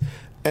chance.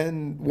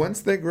 And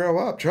once they grow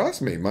up,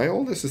 trust me, my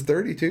oldest is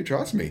 32,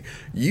 trust me,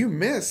 you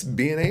miss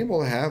being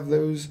able to have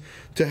those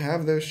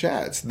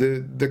chats.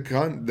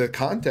 The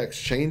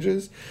context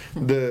changes,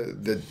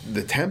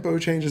 the tempo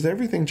changes,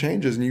 everything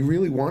changes, and you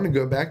really want to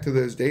go back to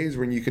those days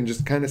when you can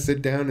just kind of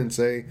sit down and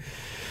say,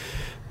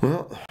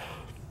 well,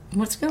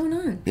 what's going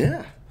on?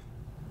 Yeah.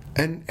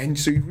 And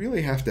so you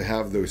really have to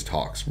have those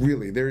talks.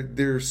 Really,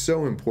 they're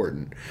so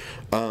important.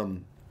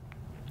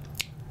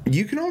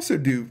 You can also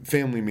do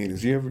family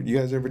meetings. You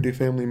guys ever do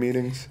family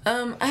meetings?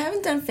 I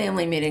haven't done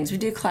family meetings. We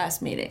do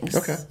class meetings.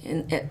 Okay.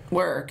 At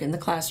work, in the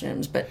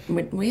classrooms, but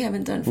we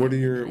haven't done family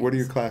meetings. What are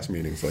your class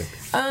meetings like?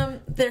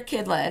 They're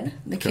kid-led.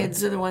 The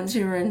kids are the ones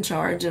who are in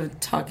charge of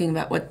talking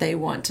about what they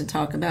want to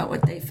talk about,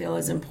 what they feel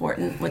is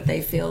important, what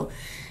they feel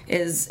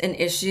is an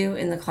issue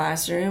in the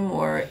classroom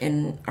or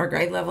in our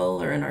grade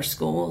level or in our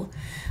school.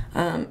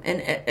 And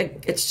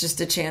it's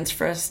just a chance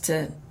for us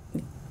to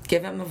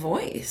give them a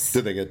voice.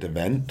 Do they get to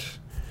vent?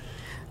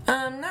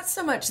 Not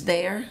so much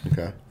there.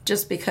 Okay.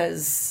 Just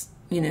because,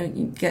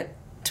 you get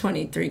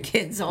 23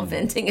 kids all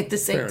venting at the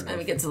same Fair time.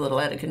 enough. It gets a little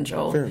out of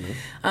control. Fair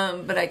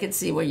enough. But I could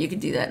see where you could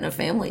do that in a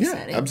family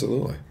setting.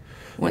 Absolutely.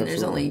 When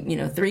there's only,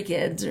 3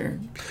 kids or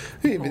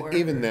four.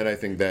 Even then, I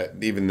think that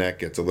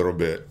gets a little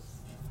bit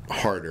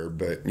harder,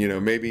 but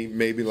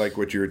maybe like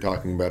what you were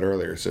talking about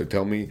earlier. So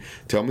tell me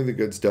the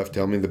good stuff,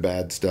 tell me the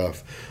bad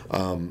stuff,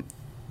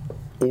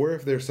 or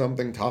if there's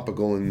something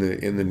topical in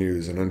the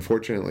news. And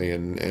unfortunately,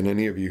 and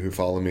any of you who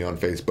follow me on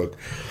Facebook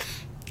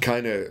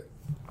kind of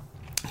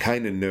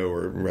know,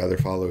 or rather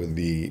follow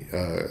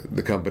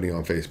the company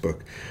on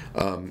Facebook,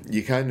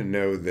 you kind of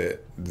know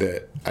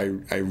that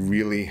I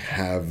really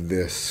have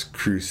this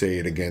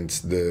crusade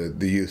against the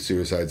youth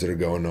suicides that are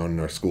going on in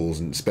our schools,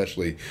 and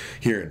especially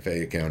here in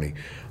Fayette County.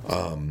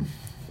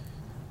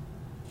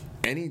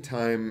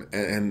 Anytime,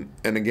 and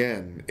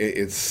again,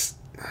 it's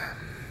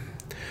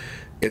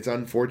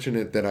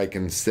unfortunate that I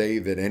can say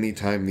that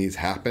anytime these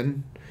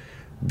happen,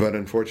 but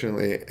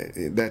unfortunately,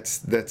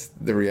 that's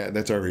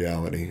our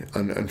reality.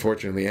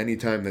 Unfortunately,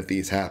 anytime that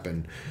these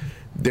happen,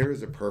 there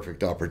is a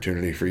perfect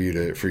opportunity for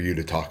you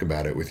to talk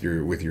about it with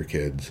your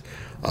kids.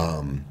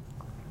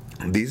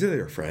 These are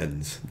their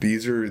friends.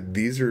 These are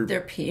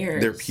their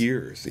peers. Their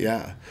peers,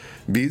 yeah.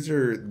 These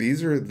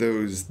are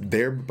those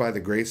there by the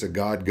grace of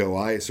God go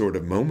I sort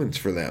of moments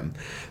for them.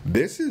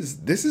 This is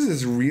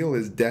as real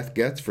as death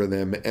gets for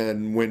them.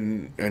 And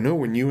when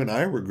you and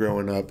I were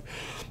growing up,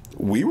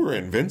 we were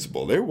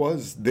invincible. There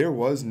was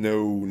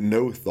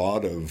no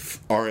thought of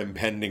our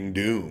impending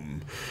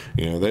doom.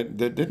 That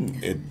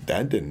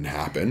didn't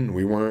happen.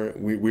 We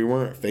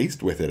weren't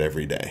faced with it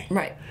every day.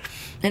 Right.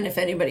 And if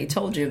anybody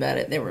told you about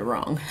it, they were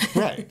wrong.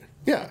 Right.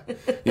 Yeah.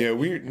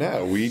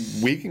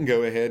 We can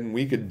go ahead and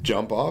we could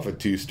jump off a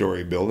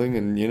 2-story building,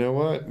 and you know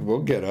what?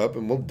 We'll get up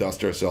and we'll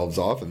dust ourselves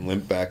off and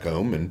limp back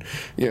home, and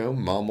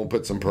Mom will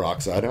put some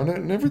peroxide on it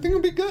and everything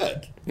will be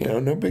good.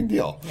 No big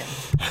deal. Yeah.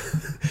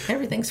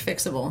 Everything's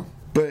fixable.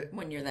 But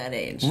when you're that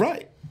age.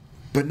 Right.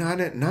 But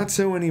not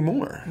so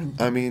anymore.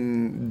 I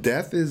mean,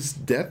 death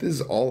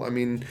is all. I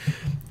mean,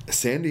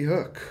 Sandy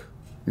Hook,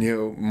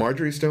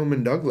 Marjorie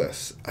Stoneman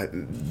Douglas.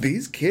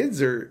 These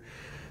kids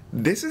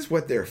this is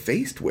what they're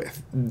faced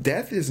with.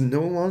 Death is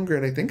no longer,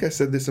 and I think I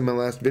said this in my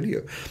last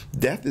video,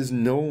 death is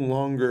no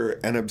longer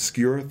an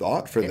obscure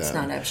thought for them. It's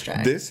not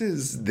abstract. This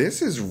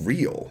is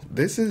real.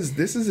 This is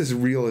as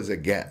real as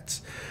it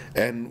gets.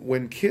 And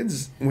when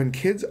kids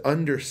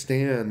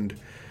understand,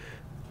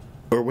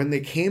 or when they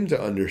came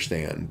to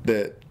understand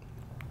that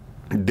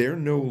they're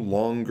no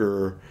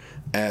longer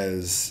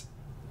as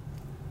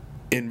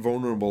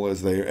invulnerable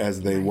as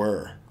they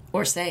were,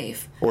 or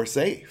safe,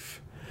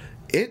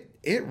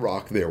 it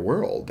rocked their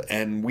world,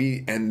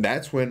 and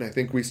that's when I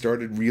think we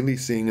started really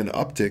seeing an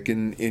uptick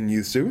in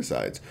youth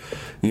suicides.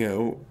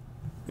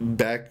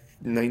 Back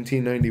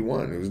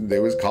 1991,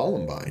 there was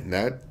Columbine.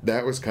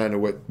 That was kind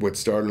of what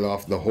started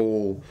off the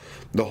whole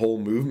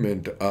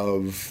movement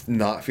of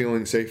not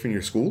feeling safe in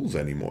your schools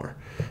anymore,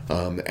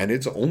 and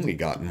it's only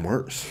gotten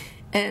worse.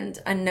 And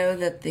I know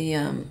that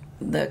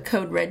the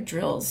code red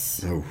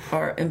drills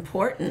are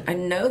important. I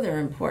know they're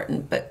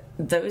important, but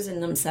those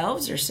in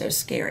themselves are so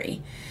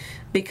scary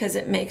because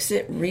it makes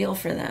it real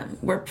for them.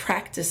 We're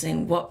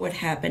practicing what would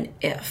happen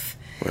if.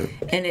 Right.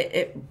 And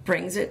it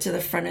brings it to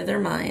the front of their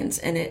minds,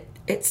 and it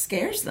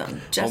scares them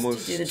just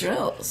to do the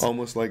drills.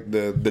 Almost like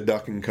the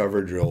duck and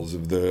cover drills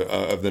of the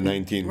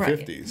 1950s,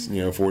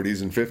 right.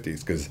 40s and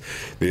 50s, because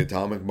the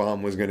atomic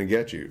bomb was going to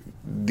get you.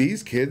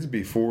 These kids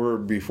before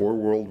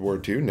World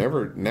War II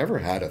never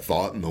had a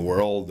thought in the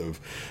world of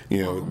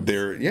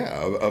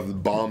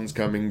of bombs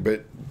coming,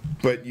 but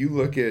you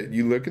look at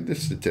the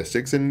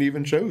statistics, and it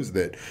even shows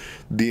that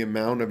the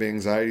amount of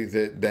anxiety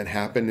that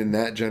happened in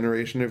that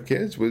generation of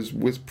kids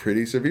was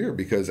pretty severe,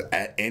 because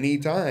at any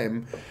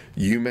time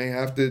you may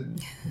have to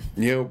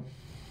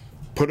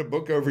put a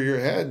book over your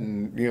head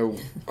and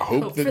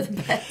hope for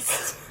the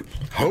best.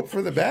 Hope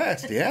for the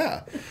best,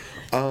 yeah.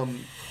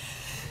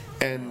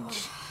 And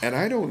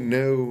I don't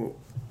know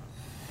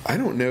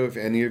if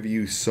any of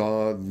you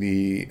saw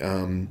the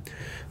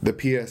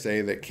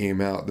PSA that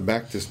came out, the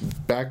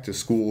back to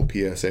school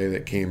PSA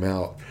that came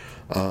out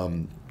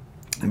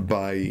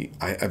by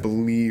I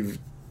believe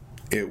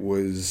it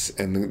was,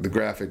 and the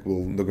graphic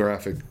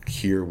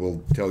here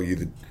will tell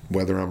you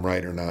whether I'm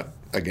right or not.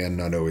 Again,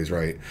 not always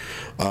right,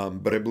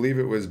 but I believe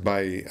it was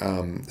by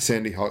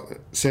Sandy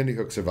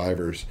Hook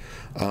survivors,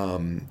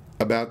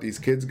 about these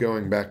kids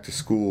going back to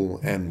school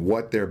and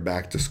what their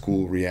back to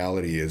school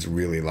reality is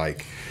really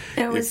like.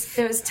 It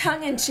was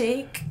tongue in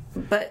cheek,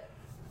 but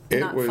it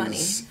not was funny.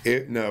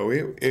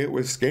 It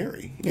was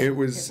scary. Yeah, it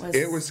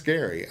was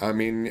scary. I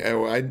mean,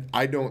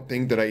 I don't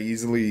think that I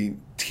easily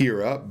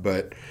tear up,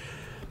 but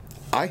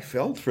I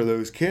felt for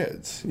those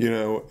kids, you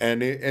know,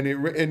 and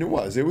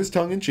it was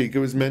tongue in cheek. It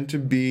was meant to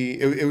be.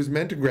 It was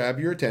meant to grab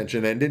your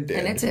attention, and it did.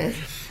 And it did.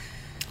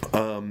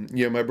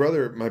 You know, my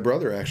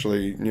brother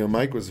actually, you know,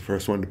 Mike was the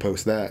first one to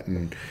post that,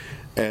 and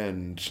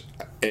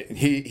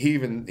he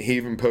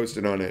even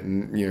posted on it,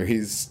 and you know,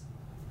 he's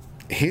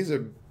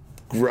a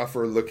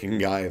gruffer looking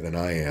guy than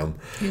I am.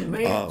 He's a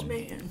man's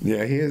man.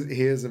 Yeah, he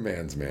is a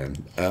man's man.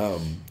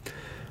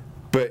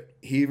 But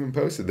he even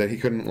posted that he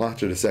couldn't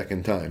watch it a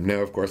second time. Now,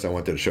 of course, I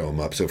wanted to show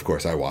him up, so of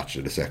course I watched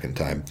it a second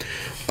time.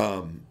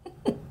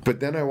 But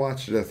then I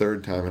watched it a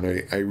third time,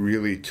 and I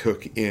really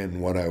took in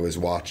what I was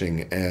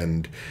watching.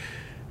 And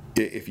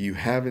if you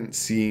haven't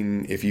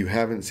seen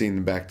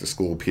the Back to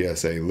School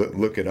PSA,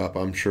 look it up.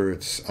 I'm sure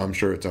it's on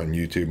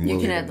YouTube. You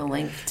can add the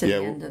link to the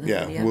end of the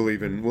video. Yeah, we'll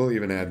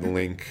even add the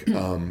link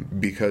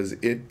because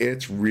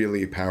it's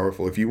really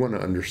powerful. If you want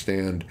to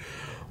understand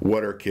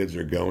what our kids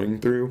are going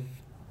through,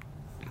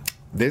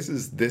 this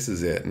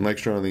is it. And like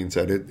Charlene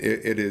said,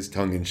 it is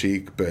tongue in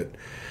cheek, but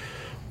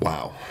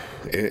wow,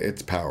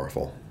 it's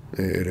powerful.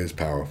 It is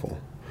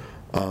powerful.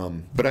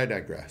 But I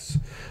digress.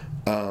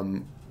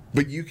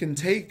 But you can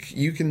take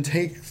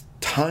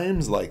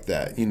times like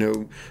that, you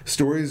know,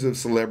 stories of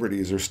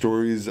celebrities or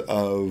stories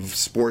of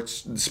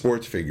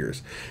sports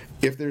figures.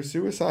 If there's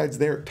suicides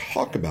there,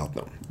 talk about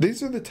them.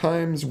 These are the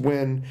times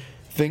when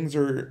things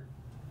are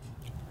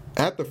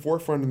at the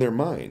forefront of their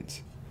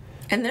minds.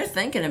 And they're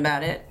thinking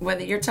about it,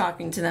 whether you're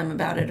talking to them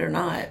about it or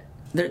not.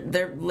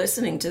 They're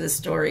listening to the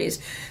stories.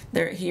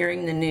 They're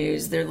hearing the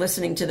news. They're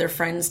listening to their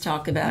friends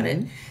talk about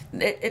it.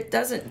 It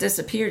doesn't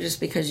disappear just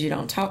because you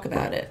don't talk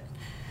about it.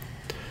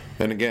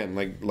 And again,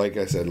 like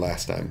I said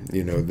last time,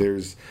 you know,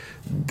 there's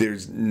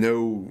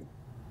no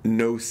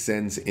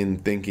sense in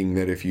thinking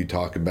that if you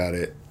talk about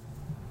it,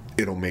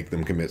 it'll make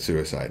them commit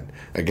suicide.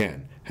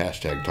 Again,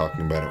 hashtag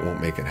talking about it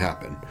won't make it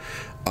happen.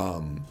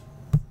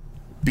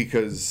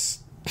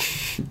 Because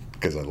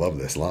I love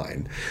this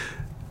line.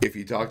 If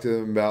you talk to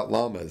them about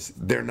llamas,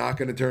 they're not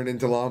going to turn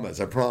into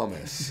llamas, I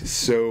promise.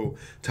 So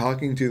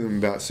talking to them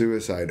about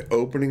suicide,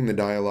 opening the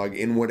dialogue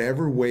in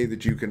whatever way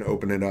that you can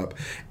open it up.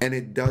 And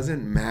it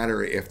doesn't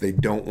matter if they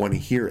don't want to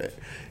hear it.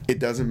 It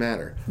doesn't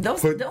matter.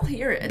 They'll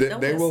hear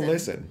it. They will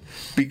listen.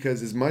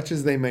 Because as much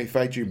as they may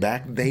fight you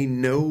back, they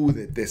know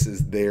that this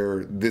is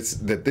their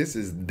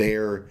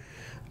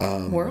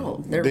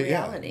world, their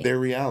reality. Yeah, their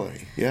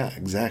reality. Yeah,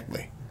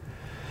 exactly.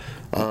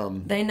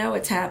 They know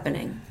it's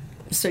happening.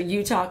 So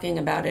you talking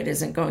about it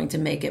isn't going to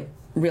make it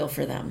real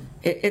for them.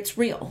 It's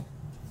real.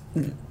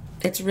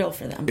 It's real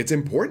for them. It's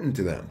important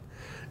to them.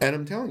 And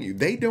I'm telling you,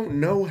 they don't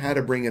know how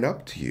to bring it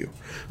up to you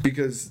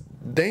because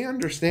they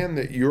understand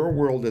that your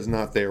world is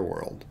not their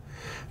world.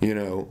 You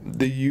know,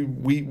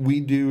 we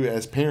do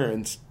as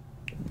parents,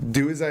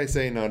 do as I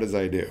say, not as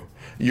I do.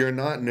 You're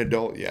not an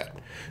adult yet.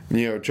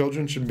 You know,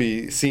 children should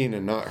be seen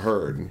and not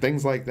heard and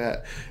things like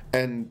that.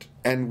 And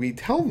we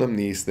tell them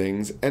these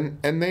things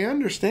and they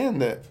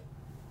understand that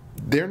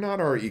they're not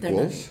our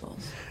equals.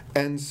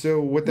 And so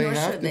what they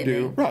have to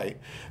do, right.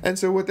 And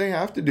so what they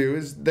have to do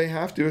is they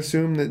have to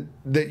assume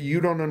that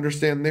you don't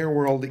understand their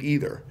world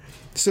either.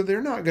 So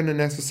they're not going to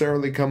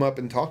necessarily come up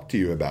and talk to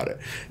you about it.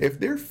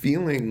 If they're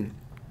feeling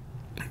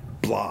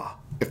blah,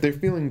 if they're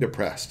feeling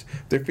depressed,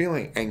 if they're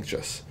feeling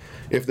anxious,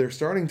 if they're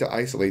starting to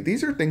isolate,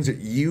 these are things that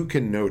you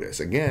can notice.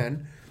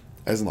 Again,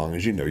 as long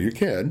as you know your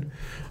kid,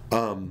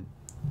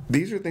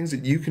 these are things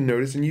that you can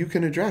notice and you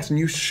can address and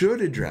you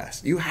should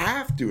address. You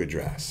have to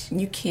address.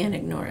 You can't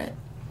ignore it.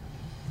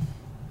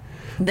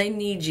 They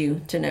need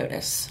you to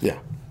notice. Yeah,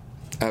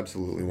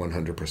 absolutely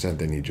 100%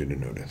 they need you to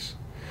notice.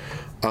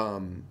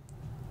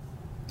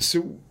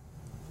 So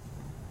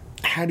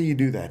how do you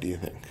do that, do you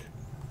think?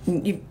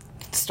 You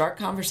start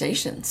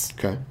conversations.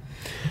 Okay.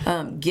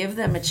 Give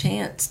them a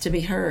chance to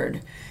be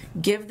heard.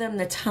 Give them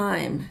the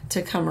time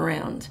to come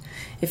around.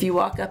 If you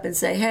walk up and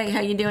say, hey,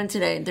 how you doing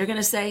today? They're going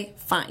to say,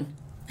 fine.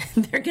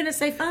 They're going to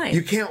say fine.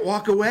 You can't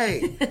walk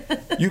away.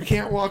 You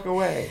can't walk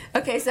away.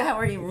 Okay, so how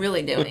are you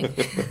really doing?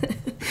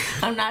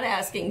 I'm not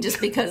asking just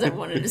because I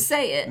wanted to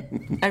say it.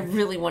 I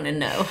really want to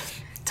know.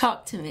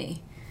 Talk to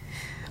me.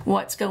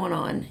 What's going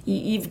on?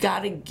 You've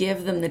got to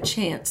give them the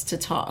chance to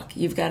talk.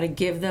 You've got to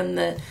give them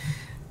the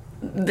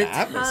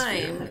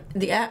time,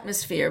 the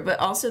atmosphere, but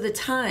also the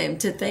time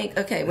to think,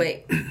 okay,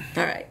 wait,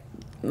 all right,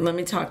 let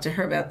me talk to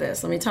her about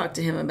this. Let me talk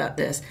to him about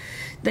this.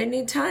 They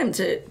need time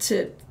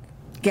to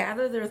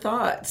gather their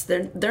thoughts.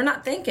 They're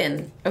not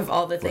thinking of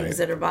all the things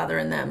that are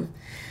bothering them.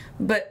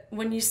 But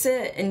when you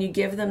sit and you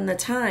give them the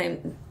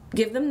time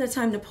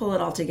to pull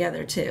it all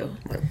together too.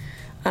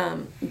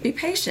 Right. Be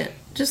patient.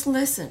 Just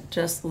listen.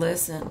 Just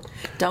listen.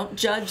 Don't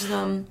judge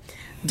them.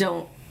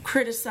 Don't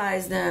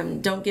criticize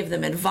them. Don't give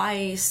them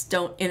advice.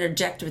 Don't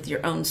interject with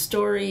your own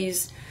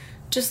stories.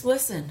 Just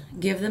listen.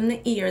 Give them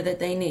the ear that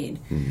they need.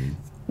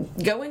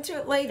 Mm-hmm. Go into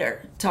it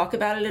later. Talk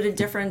about it at a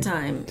different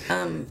time.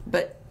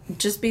 But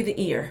just be the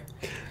ear.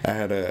 I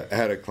had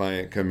a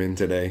client come in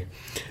today,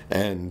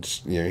 and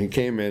he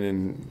came in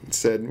and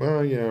said, "Well,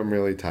 I'm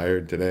really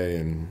tired today,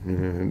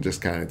 and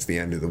just kind of it's the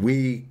end of the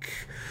week,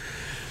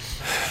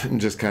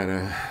 and just kind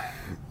of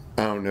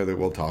I don't know that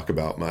we'll talk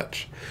about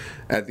much."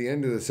 At the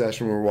end of the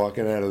session, we're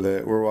walking out of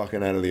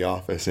the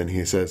office, and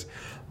he says,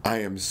 "I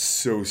am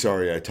so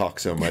sorry I talk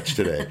so much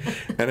today."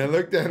 And I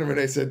looked at him and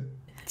I said,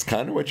 "It's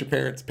kind of what your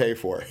parents pay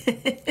for.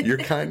 You're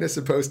kind of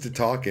supposed to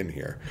talk in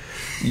here.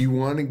 You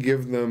want to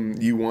give them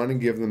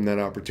that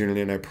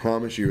opportunity, and I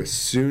promise you, as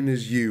soon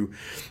as you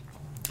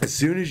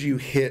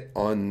hit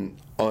on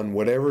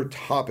whatever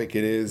topic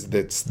it is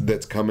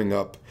that's coming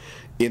up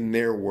in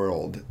their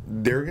world,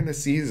 they're gonna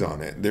seize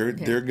on it. They're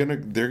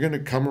gonna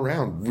come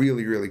around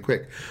really, really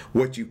quick.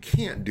 What you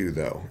can't do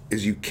though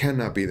is you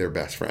cannot be their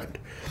best friend.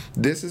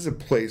 This is a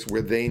place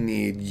where they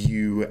need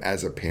you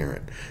as a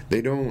parent.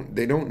 They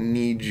don't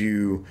need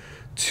you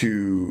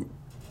to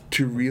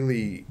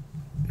really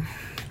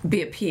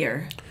be a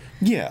peer.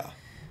 Yeah,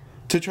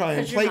 to try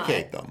and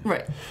placate them.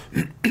 Right.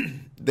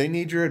 They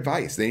need your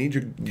advice. They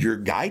need your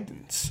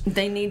guidance.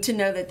 They need to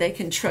know that they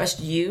can trust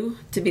you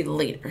to be the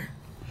leader.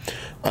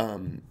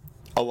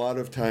 A lot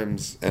of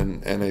times,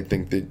 and I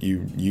think that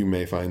you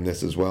may find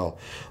this as well.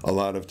 A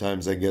lot of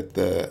times, I get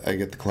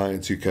the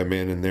clients who come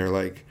in and they're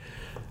like,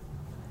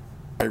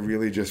 "I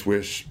really just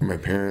wish my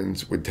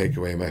parents would take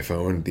away my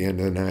phone at the end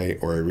of the night,"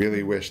 or "I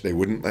really wish they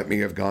wouldn't let me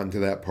have gone to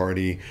that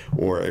party,"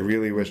 or "I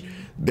really wish."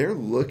 They're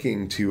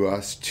looking to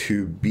us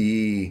to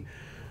be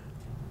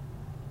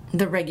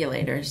the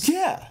regulators.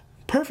 Yeah,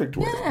 perfect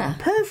word. Yeah.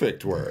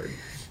 Perfect word.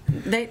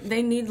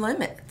 They need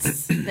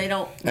limits. They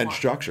don't and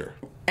structure.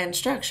 And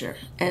structure.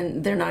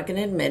 And they're not going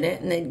to admit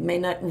it, and they may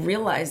not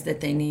realize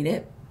that they need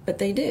it, but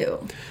they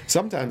do.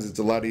 Sometimes it's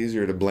a lot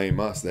easier to blame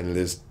us than it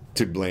is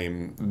to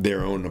blame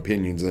their own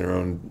opinions and their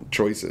own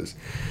choices.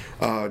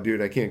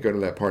 Dude, I can't go to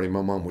that party.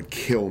 My mom would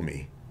kill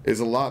me. It's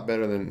a lot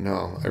better than,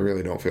 no, I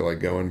really don't feel like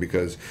going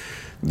because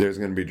there's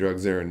going to be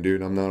drugs there, and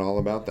dude, I'm not all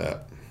about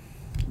that.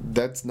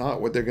 That's not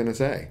what they're going to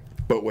say.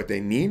 But what they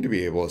need to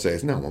be able to say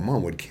is, no, my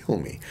mom would kill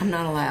me. I'm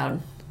not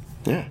allowed.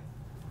 Yeah.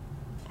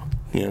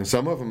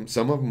 Some of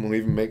them will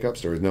even make up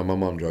stories. No, my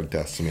mom drug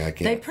tests me. I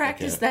can't. They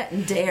practice that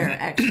in DARE,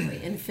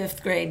 actually. In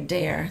 5th grade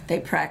DARE, they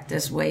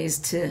practice ways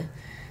to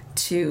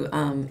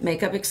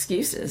make up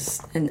excuses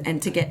and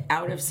to get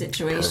out of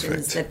situations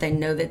Perfect. that they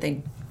know that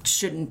they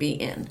shouldn't be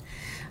in.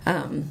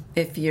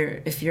 If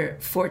you're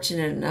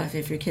fortunate enough,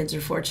 if your kids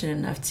are fortunate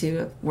enough to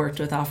have worked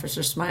with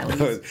Officer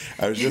Smiley.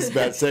 I was just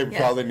about to say we Yeah.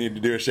 probably need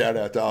to do a shout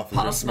out to Officer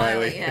Paul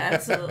Smiley. Yeah,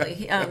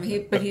 absolutely.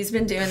 But he's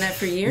been doing that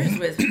for years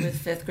with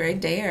 5th grade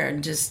DARE,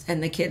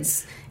 and the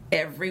kids,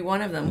 every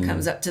one of them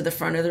comes up to the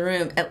front of the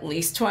room at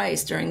least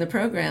twice during the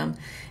program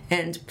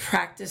and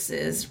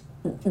practices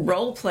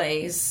role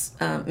plays,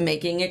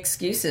 making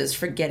excuses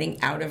for getting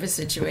out of a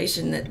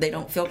situation that they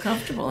don't feel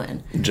comfortable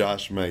in.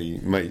 Josh, my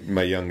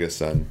youngest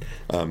son,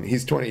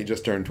 he's 20, he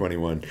just turned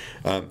 21.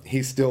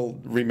 He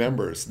still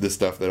remembers the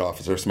stuff that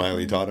Officer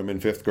Smiley taught him in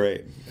 5th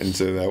grade. And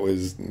so that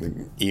was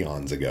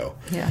eons ago.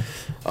 Yeah.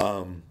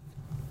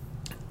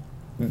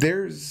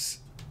 There's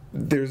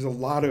a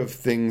lot of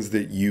things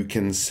that you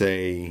can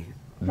say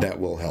that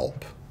will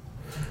help.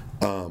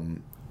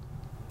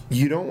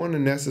 You don't want to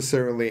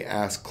necessarily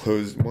ask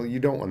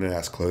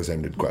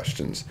closed-ended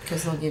questions.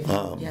 Because they'll give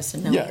you yes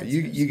and no Yeah, answers.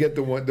 you get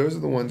the one. Those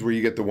are the ones where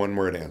you get the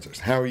one-word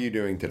answers. How are you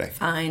doing today?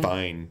 Fine.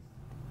 Fine.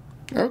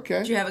 Okay.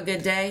 Did you have a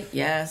good day?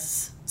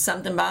 Yes.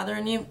 Something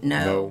bothering you?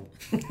 No.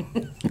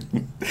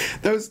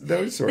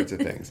 Those sorts of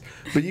things.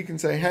 But you can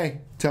say, "Hey,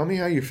 tell me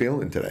how you're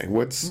feeling today.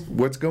 What's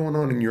going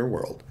on in your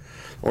world?"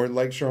 Or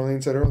like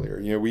Charlene said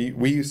earlier,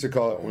 we used to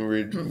call it when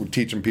we were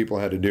teaching people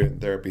how to do it in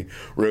therapy,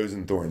 rose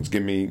and thorns.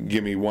 Give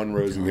me one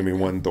rose and give me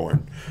one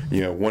thorn.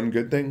 One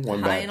good thing,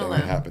 one bad thing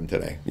that happened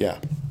today. Yeah.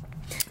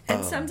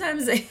 And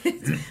sometimes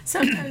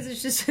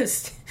it's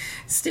just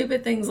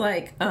stupid things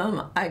like,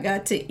 I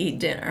got to eat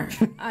dinner.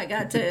 I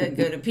got to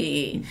go to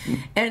PE.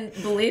 And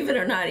believe it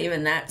or not,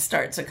 even that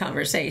starts a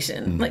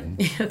conversation. Like,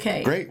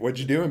 okay. Great. What'd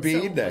you do in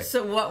PE today?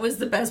 So what was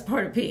the best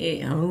part of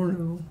PE? I don't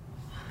know.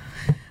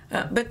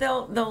 But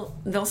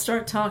they'll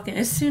start talking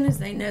as soon as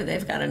they know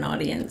they've got an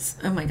audience.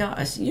 Oh my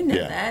gosh, you know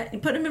that. You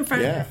put them in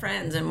front of their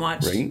friends and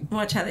watch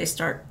how they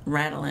start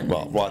rattling.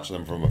 Well, watch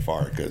them from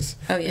afar because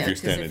if you're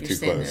standing too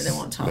close, they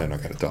won't talk. They're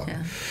not going to talk.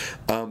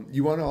 Yeah.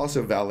 You want to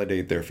also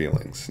validate their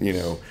feelings.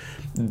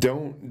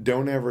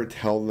 Don't ever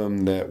tell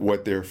them that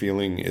what they're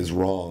feeling is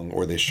wrong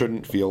or they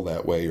shouldn't feel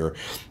that way or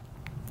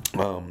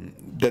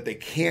that they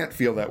can't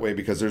feel that way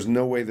because there's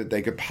no way that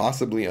they could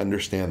possibly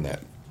understand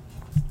that.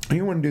 You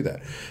don't want to do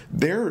that.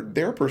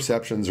 Their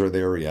perceptions are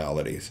their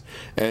realities.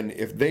 And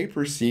if they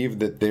perceive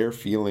that they're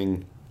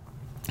feeling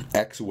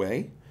X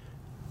way,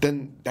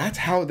 then that's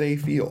how they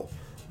feel.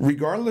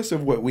 Regardless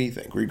of what we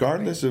think,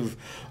 regardless of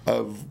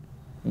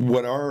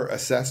what our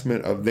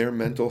assessment of their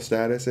mental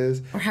status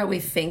is. Or how we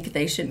think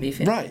they should be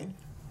feeling. Right.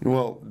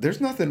 Well,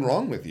 there's nothing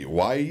wrong with you.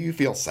 Why do you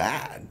feel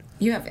sad?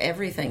 You have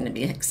everything to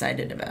be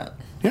excited about.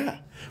 Yeah.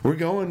 We're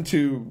going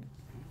to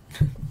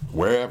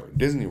wherever,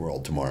 Disney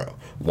World tomorrow.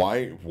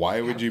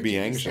 Why would you be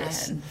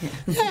anxious?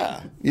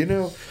 Yeah,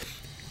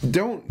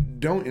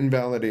 don't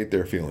invalidate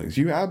their feelings.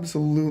 You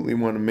absolutely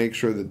want to make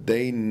sure that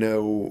they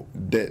know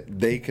that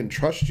they can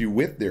trust you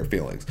with their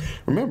feelings.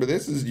 Remember,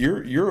 this is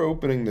you're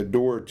opening the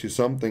door to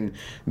something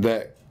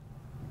that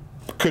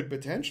could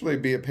potentially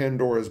be a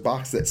Pandora's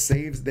box that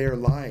saves their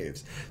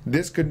lives.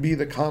 This could be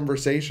the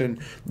conversation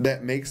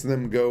that makes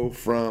them go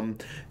from,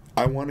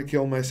 I want to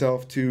kill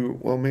myself, to,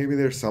 well, maybe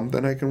there's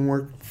something I can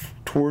work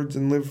towards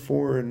and live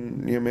for,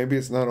 and maybe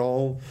it's not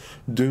all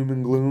doom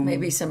and gloom.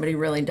 Maybe somebody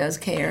really does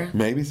care.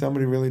 The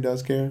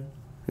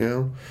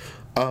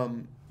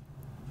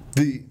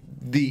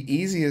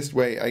easiest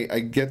way, I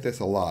get this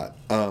a lot.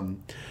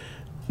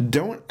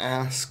 Don't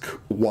ask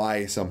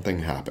why something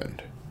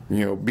happened.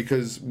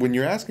 Because when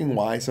you're asking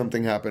why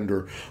something happened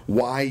or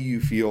why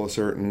you feel a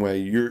certain way,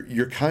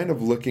 you're kind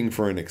of looking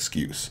for an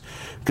excuse.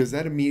 Because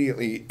that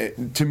immediately,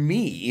 to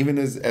me, even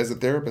as a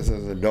therapist,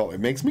 as an adult,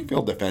 it makes me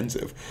feel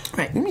defensive.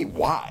 Right. I mean,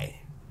 why?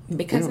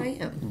 Because I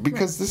am.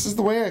 Because this is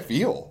the way I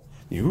feel.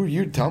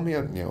 You tell me,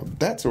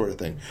 that sort of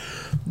thing.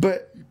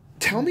 But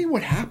tell me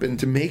what happened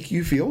to make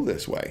you feel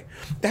this way.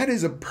 That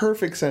is a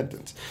perfect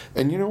sentence.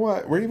 And you know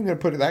what? We're even going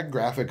to put that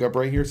graphic up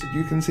right here so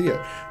you can see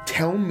it.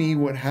 Tell me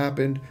what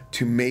happened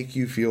to make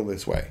you feel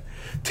this way.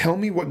 Tell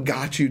me what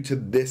got you to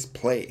this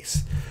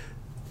place.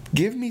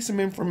 Give me some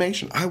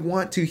information. I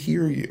want to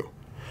hear you.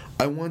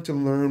 I want to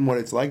learn what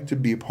it's like to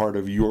be a part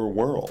of your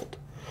world.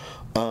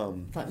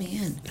 Let me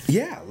in.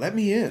 Yeah, let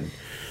me in.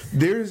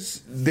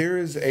 There's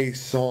a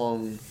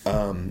song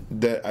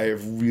that I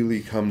have really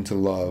come to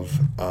love,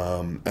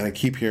 and I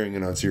keep hearing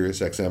it on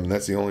Sirius XM, and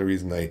that's the only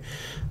reason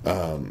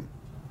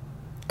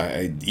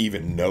I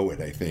even know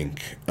it, I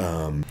think.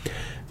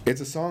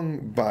 It's a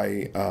song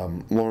by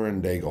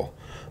Lauren Daigle.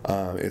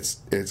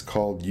 It's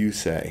called You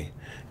Say.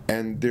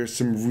 And there's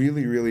some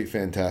really, really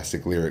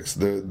fantastic lyrics.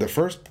 The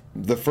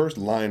first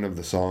line of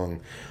the song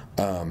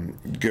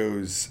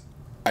goes,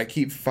 I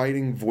keep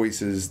fighting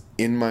voices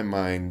in my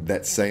mind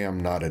that say I'm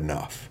not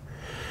enough.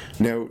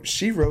 Now,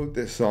 she wrote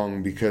this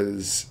song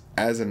because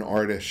as an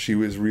artist, she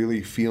was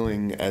really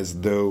feeling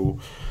as though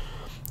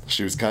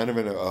she was kind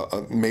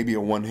of maybe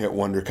a one-hit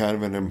wonder, kind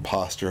of an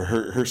imposter.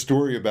 Her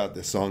story about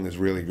this song is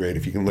really great.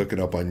 If you can look it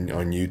up on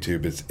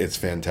YouTube, it's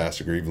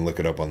fantastic, or even look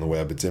it up on the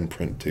web. It's in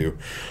print too.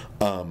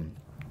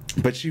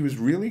 But she was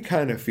really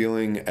kind of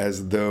feeling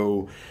as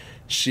though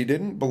she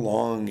didn't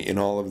belong in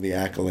all of the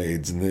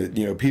accolades, and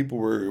that people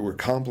were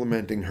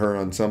complimenting her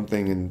on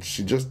something, and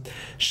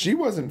she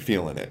wasn't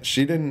feeling it.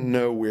 She didn't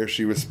know where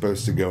she was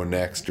supposed to go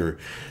next, or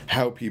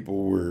how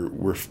people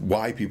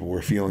why people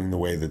were feeling the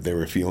way that they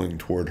were feeling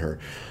toward her.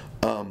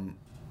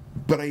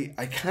 But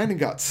I kind of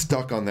got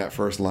stuck on that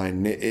first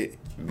line. It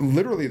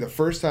literally, the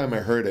first time I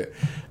heard it,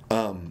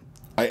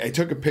 I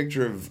took a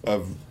picture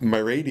of my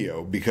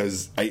radio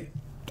because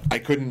I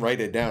couldn't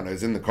write it down. I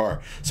was in the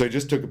car. So I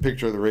just took a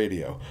picture of the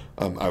radio.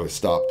 I was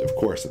stopped, of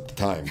course, at the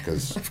time,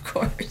 because of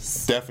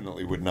course,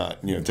 definitely would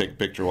not take a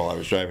picture while I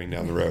was driving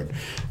down the road.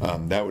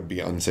 That would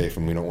be unsafe,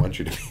 and we don't want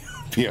you to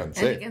be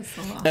unsafe. And against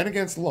the law. And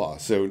against the law.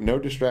 So no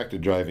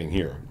distracted driving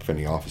here, if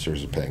any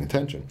officers are paying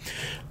attention.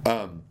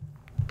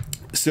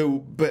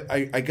 But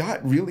I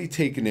got really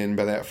taken in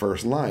by that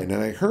first line,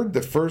 and I heard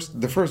the first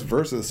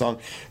verse of the song,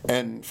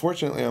 and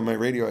fortunately on my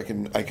radio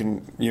I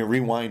can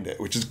rewind it,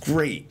 which is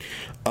great.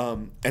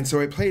 And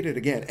so I played it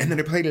again, and then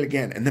I played it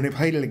again, and then I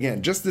played it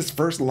again, just this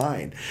first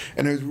line,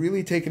 and I was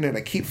really taken in.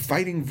 I keep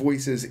fighting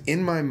voices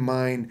in my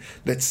mind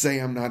that say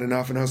I'm not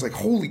enough, and I was like,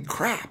 holy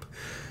crap,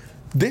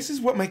 this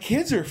is what my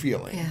kids are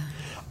feeling. Yeah.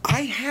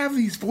 I have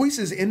these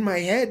voices in my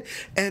head,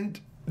 and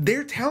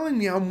they're telling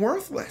me I'm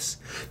worthless.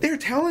 They're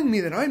telling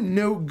me that I'm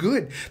no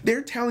good.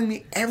 They're telling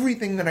me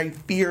everything that I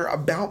fear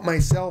about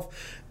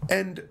myself.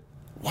 And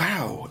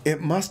wow,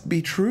 it must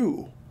be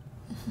true.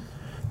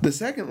 The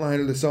second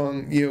line of the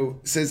song,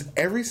 says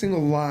every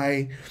single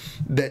lie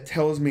that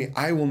tells me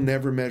I will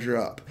never measure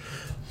up.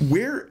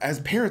 As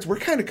parents, we're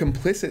kind of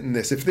complicit in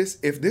this.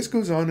 If this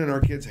goes on in our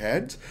kids'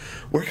 heads,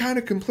 we're kind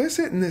of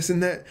complicit in this,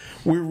 in that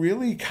we're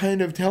really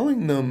kind of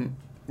telling them,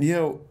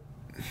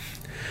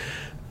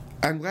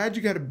 I'm glad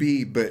you got a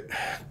B, but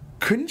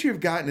couldn't you have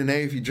gotten an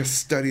A if you just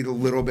studied a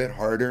little bit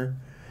harder?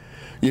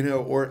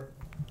 Or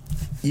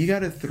you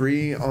got a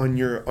 3 on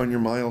your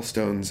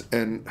milestones,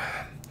 and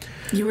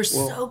you were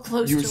so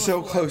close. You were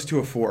so close to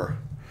a 4.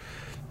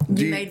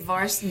 You made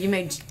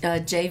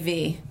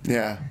JV.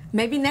 Yeah.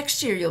 Maybe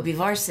next year you'll be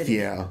varsity.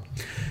 Yeah.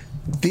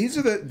 These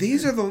are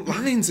the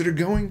lines that are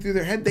going through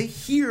their head. They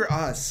hear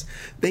us.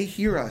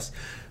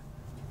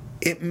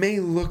 It may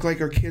look like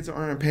our kids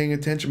aren't paying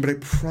attention, but I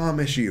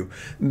promise you,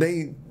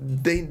 they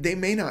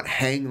may not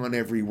hang on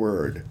every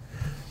word,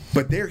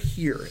 but they're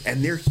here,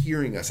 and they're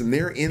hearing us, and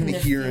they're in the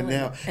here and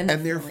now,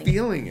 and they're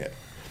feeling it.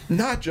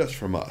 Not just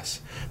from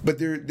us, but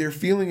they're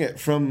feeling it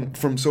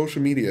from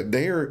social media.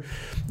 There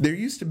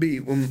used to be,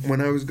 when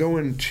I was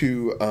going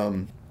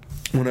to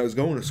when I was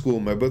going to school,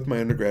 both my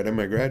undergrad and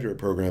my graduate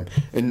program,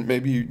 and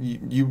maybe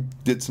you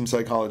did some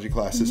psychology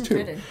classes too.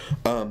 I did.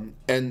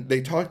 And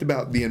they talked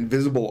about the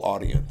invisible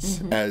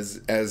audience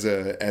as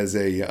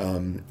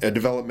a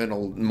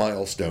developmental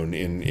milestone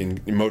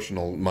in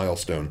emotional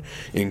milestone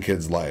in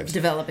kids' lives.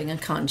 Developing a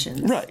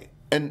conscience. Right.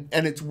 And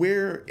it's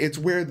where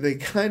they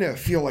kind of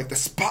feel like the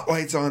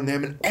spotlight's on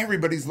them, and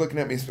everybody's looking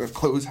at me. So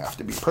clothes have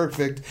to be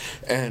perfect,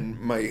 and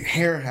my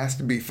hair has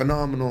to be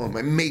phenomenal, and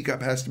my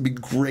makeup has to be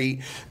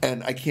great,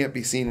 and I can't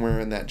be seen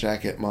wearing that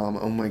jacket, Mom.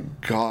 Oh my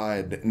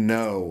God,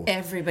 no!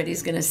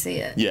 Everybody's gonna see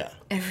it. Yeah.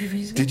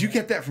 Everybody's. Did you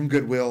get that from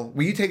Goodwill?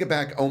 Will you take it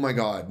back? Oh my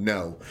God,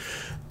 no.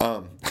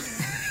 Wow,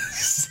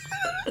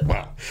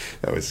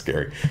 that was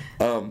scary.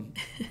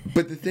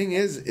 But the thing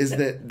is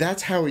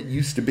that's how it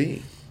used to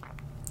be.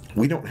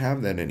 We don't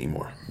have that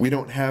anymore. We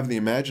don't have the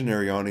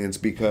imaginary audience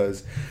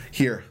because,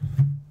 here,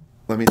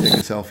 let me take a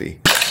selfie.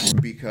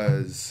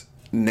 Because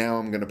now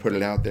I'm going to put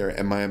it out there,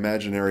 and my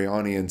imaginary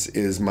audience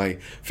is my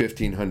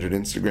 1,500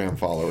 Instagram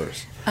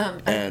followers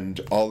and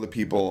all the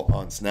people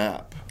on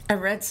Snap. I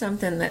read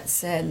something that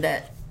said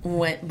that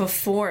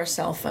before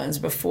cell phones,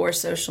 before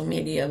social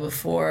media,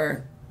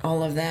 before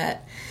all of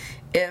that,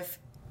 if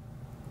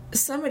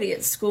somebody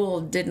at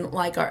school didn't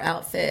like our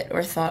outfit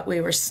or thought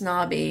we were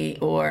snobby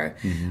or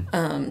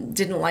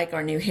didn't like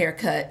our new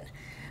haircut,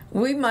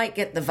 we might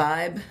get the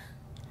vibe,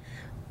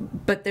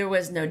 but there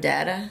was no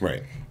data.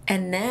 Right.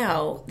 And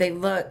now they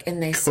look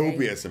and they say,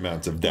 copious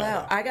amounts of data.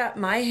 Well, I got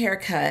my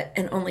haircut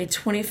and only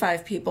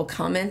 25 people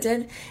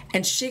commented,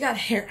 and she got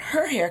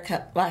her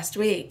haircut last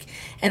week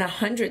and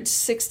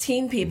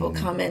 116 people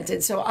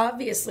commented, so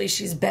obviously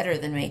she's better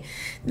than me.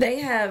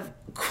 They have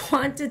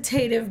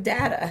quantitative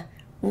data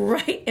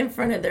right in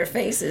front of their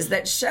faces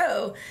that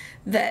show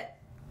that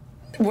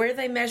where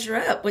they measure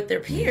up with their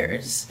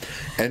peers.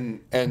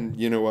 And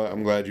you know what?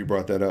 I'm glad you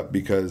brought that up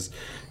because,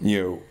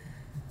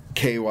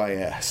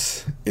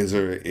 KYS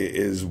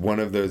is one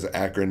of those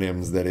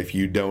acronyms that if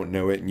you don't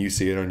know it and you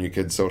see it on your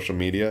kids' social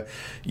media,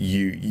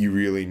 you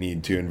really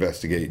need to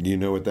investigate. Do you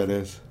know what that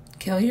is?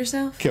 Kill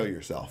yourself? Kill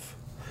yourself.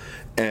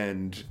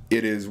 And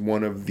it is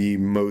one of the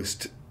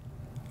most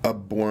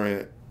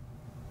abhorrent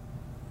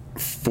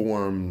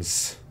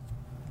forms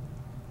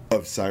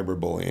of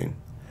cyberbullying,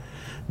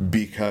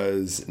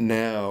 because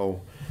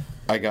now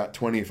I got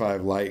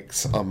 25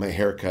 likes on my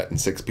haircut and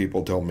 6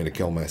 people told me to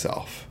kill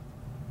myself.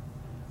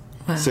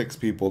 Wow. 6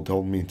 people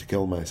told me to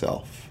kill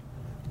myself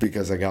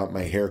because I got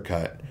my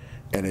haircut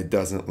and it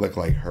doesn't look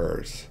like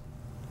hers.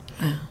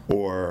 Wow.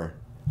 Or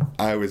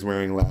I was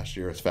wearing last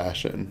year's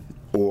fashion,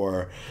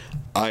 or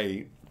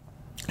I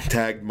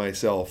tagged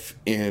myself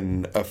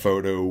in a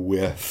photo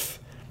with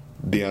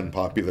the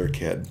unpopular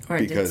kid, or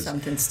because did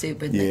something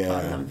stupid they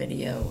caught it on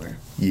video, or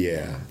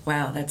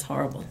wow, that's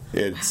horrible.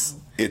 It's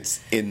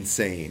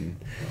insane.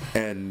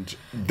 And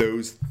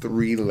those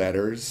 3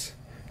 letters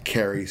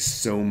carry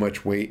so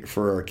much weight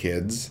for our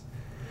kids.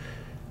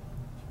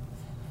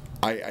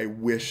 I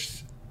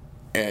wish,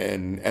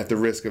 and at the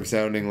risk of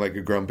sounding like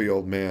a grumpy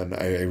old man,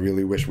 I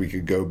really wish we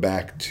could go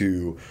back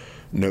to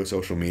no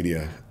social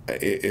media.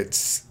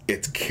 It's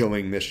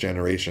killing this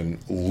generation,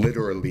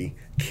 literally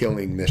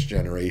killing this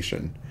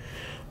generation.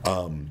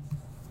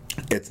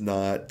 It's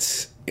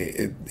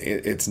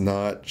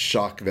not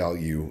shock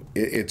value.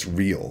 It's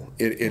real.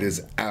 It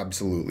is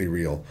absolutely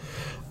real.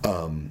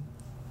 I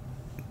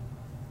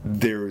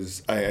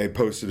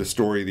posted a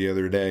story the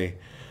other day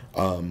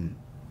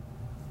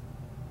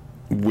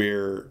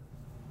where,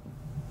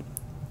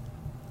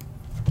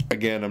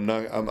 again, I'm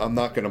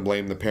not going to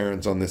blame the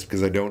parents on this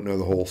because I don't know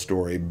the whole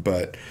story,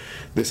 but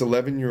this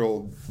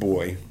 11-year-old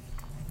boy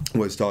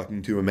was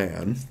talking to a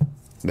man.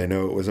 They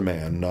know it was a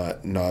man,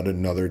 not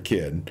another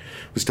kid.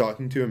 Was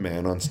talking to a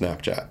man on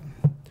Snapchat.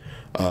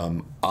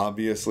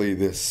 Obviously,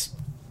 this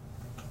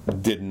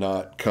did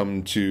not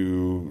come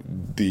to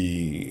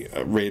the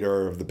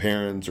radar of the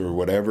parents or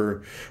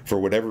whatever, for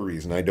whatever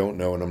reason. I don't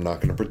know, and I'm not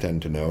going to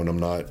pretend to know. And I'm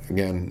not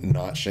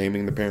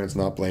shaming the parents,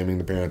 not blaming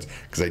the parents,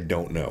 because I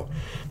don't know.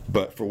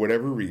 But for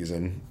whatever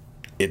reason,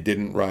 it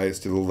didn't rise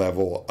to the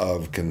level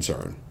of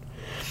concern.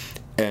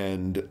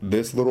 And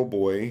this little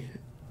boy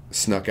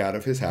snuck out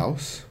of his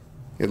house.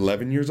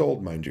 11 years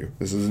old, mind you.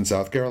 This is in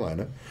South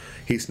Carolina.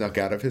 He snuck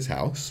out of his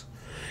house.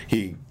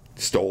 He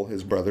stole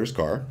his brother's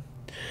car,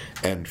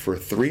 and for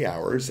 3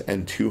 hours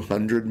and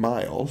 200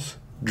 miles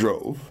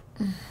drove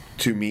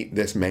to meet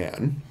this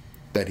man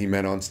that he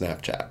met on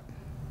Snapchat.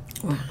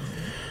 Wow.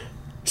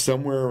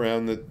 Somewhere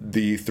around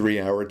the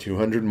 3 hour,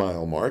 200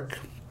 mile mark,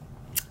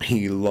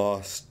 he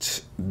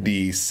lost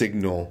the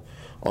signal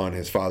on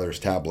his father's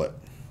tablet,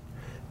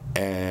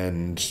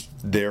 and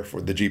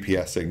therefore the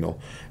GPS signal,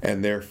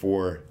 and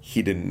therefore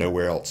he didn't know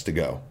where else to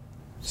go.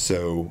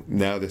 So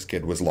now this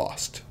kid was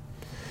lost.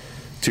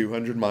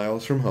 200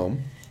 miles from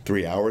home,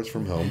 3 hours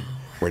from home,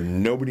 where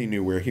nobody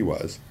knew where he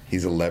was.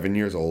 He's 11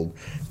 years old.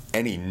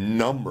 Any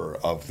number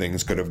of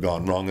things could have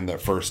gone wrong in the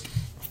first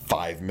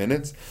 5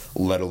 minutes,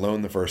 let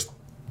alone the first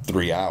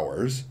 3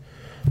 hours,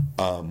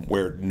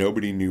 where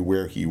nobody knew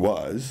where he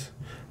was.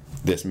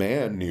 This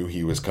man knew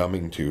he was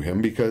coming to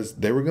him because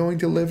they were going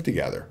to live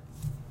together.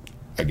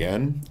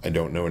 Again, I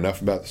don't know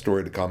enough about the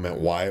story to comment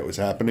why it was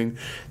happening.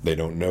 They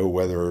don't know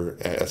whether,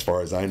 as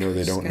far as I know,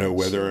 they don't know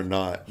whether or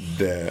not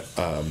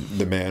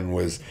the man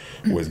was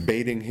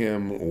baiting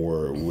him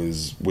or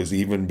was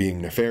even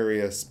being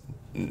nefarious.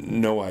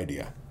 No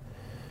idea.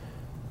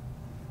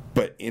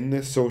 But in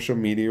this social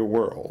media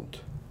world,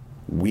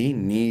 we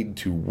need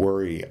to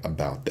worry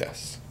about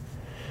this.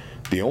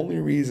 The only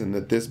reason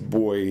that this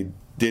boy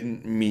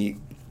didn't meet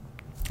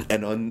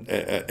an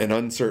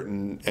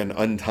uncertain and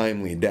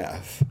untimely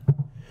death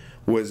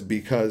was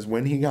because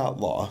when he got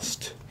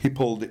lost, he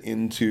pulled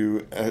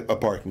into a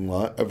parking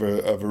lot of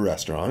a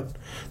restaurant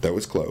that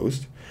was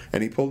closed,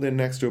 and he pulled in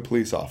next to a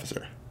police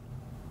officer.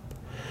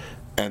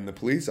 And the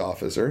police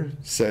officer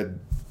said,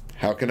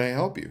 "How can I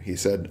help you?" He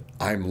said,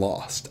 "I'm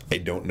lost. I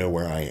don't know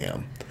where I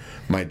am.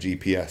 My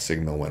GPS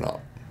signal went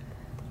up."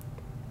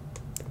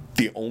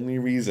 The only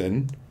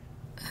reason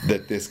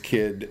that this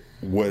kid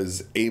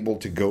was able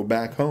to go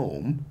back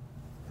home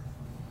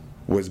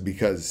was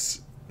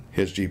because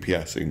his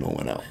GPS signal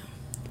went out.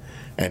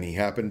 And he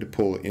happened to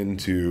pull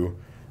into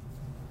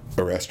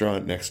a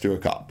restaurant next to a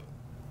cop.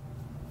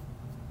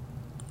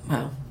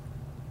 Wow.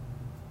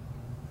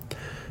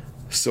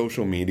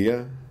 Social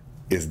media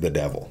is the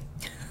devil.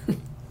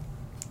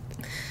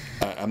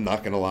 I'm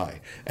not going to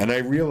lie. And I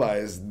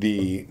realize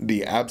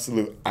the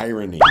absolute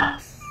irony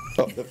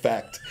of the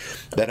fact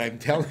that I'm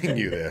telling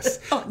you this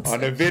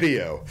on a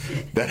video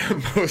that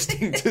I'm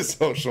posting to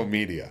social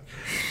media.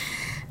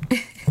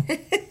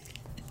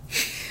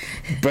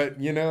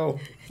 But, you know...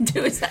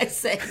 Do as I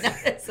say, not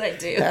as I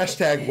do.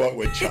 Hashtag what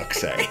would Chuck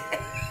say?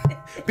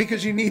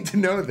 Because you need to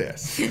know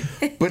this.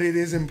 But it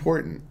is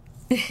important.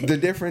 The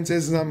difference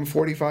is I'm a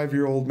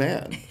 45-year-old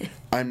man.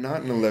 I'm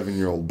not an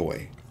 11-year-old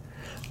boy.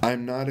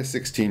 I'm not a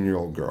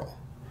 16-year-old girl.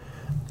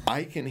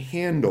 I can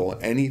handle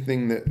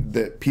anything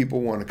that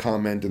people want to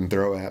comment and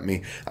throw at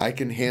me. I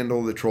can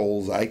handle the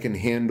trolls. I can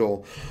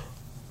handle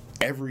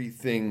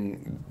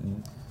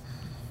everything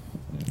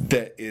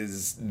that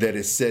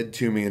is said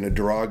to me in a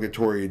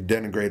derogatory,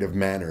 denigrative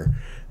manner.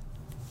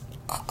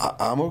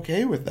 I'm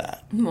okay with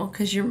that. Well,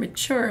 because you're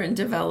mature and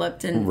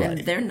developed, and, right. And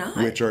they're not.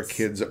 Which our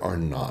kids are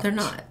not. They're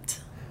not.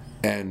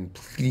 And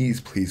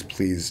please, please,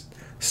 please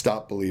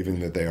stop believing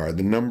that they are.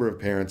 The number of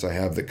parents I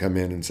have that come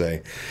in and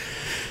say,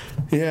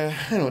 "Yeah,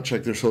 I don't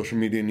check their social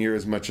media near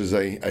as much as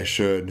I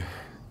should."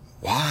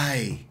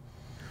 Why?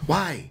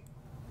 Why?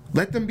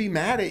 Let them be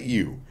mad at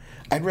you.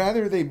 I'd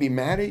rather they be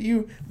mad at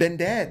you than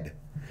dead.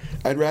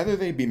 I'd rather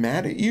they be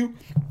mad at you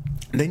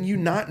than you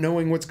not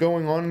knowing what's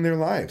going on in their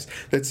lives.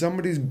 That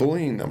somebody's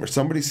bullying them or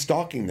somebody's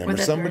stalking them or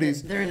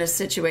somebody's... They're in a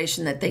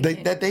situation that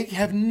they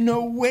have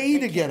no way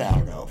to get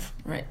out of.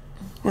 Right.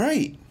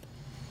 Right.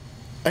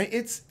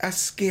 It's a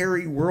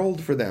scary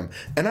world for them.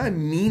 And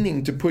I'm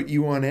meaning to put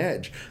you on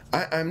edge.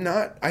 I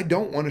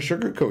don't want to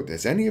sugarcoat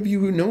this. Any of you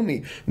who know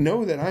me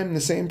know that I'm the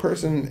same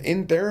person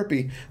in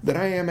therapy that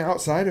I am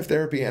outside of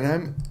therapy.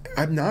 And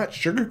I'm not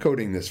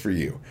sugarcoating this for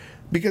you.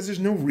 Because there's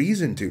no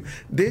reason to.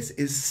 This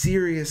is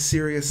serious,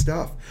 serious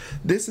stuff.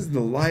 This is the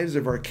lives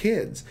of our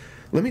kids.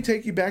 Let me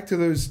take you back to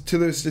those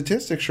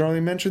statistics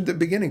Charlene mentioned at the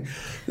beginning.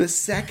 The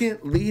second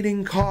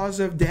leading cause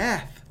of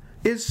death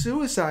is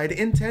suicide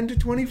in 10 to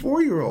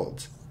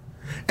 24-year-olds.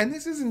 And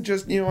this isn't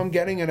just, I'm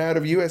getting it out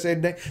of USA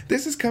Today.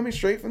 This is coming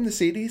straight from the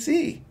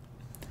CDC.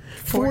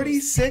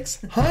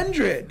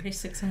 4,600.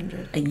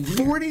 4,600 a year.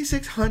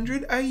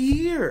 4,600 a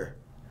year.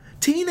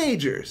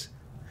 Teenagers.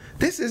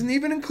 This isn't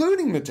even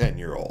including the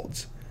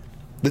 10-year-olds,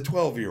 the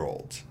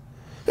 12-year-olds.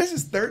 This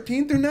is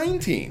 13 through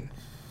 19.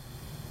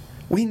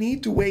 We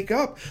need to wake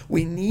up.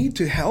 We need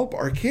to help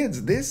our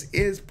kids. This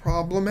is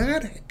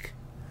problematic.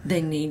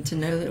 They need to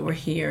know that we're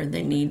here.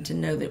 They need to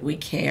know that we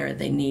care.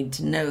 They need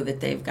to know that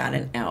they've got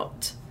an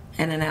out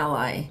and an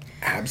ally.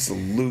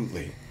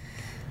 Absolutely.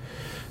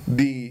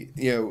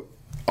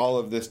 All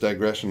of this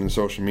digression in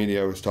social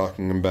media, I was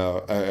talking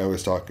about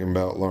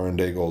Lauren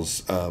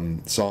Daigle's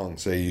song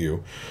 "Say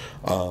You."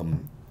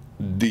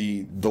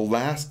 The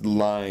last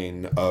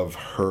line of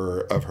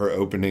her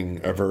opening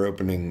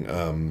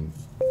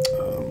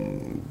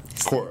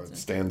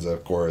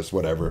chorus,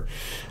 whatever,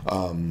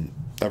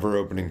 of her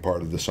opening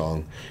part of the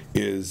song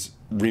is,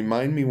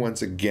 "Remind me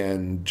once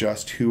again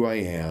just who I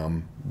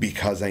am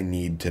because I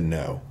need to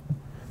know."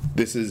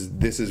 This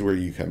is where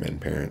you come in,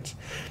 parents.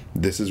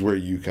 This is where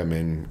you come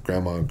in,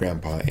 grandma,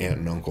 grandpa, aunt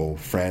and uncle,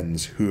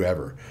 friends,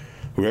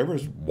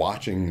 whoever's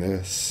watching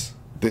this.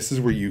 This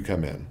is where you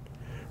come in.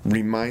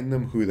 Remind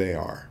them who they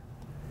are.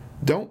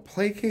 Don't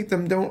placate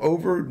them. Don't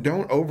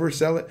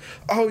oversell it.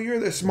 Oh, you're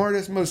the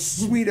smartest, most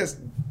sweetest,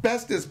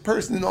 bestest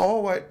person in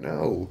all white.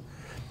 No,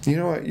 you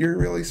know what? You're a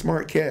really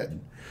smart kid,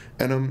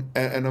 and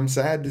I'm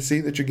sad to see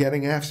that you're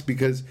getting Fs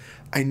because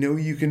I know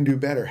you can do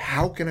better.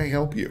 How can I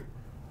help you?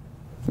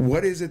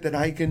 What is it that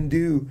I can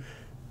do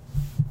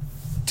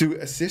to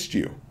assist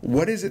you?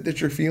 What is it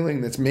that you're feeling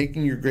that's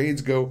making your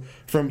grades go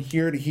from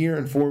here to here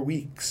in 4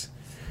 weeks?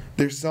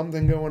 There's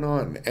something going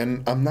on,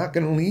 and I'm not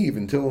going to leave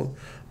until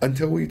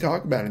we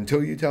talk about it,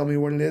 until you tell me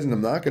what it is, and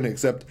I'm not going to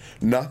accept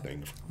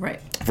nothing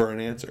for an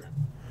answer.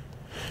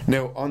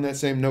 Now, on that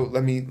same note,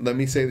 let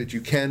me say that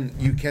you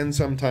can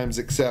sometimes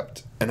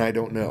accept an I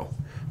don't know,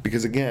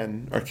 because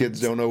again, our kids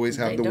don't always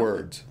have the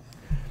words.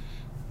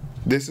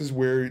 This is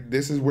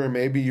where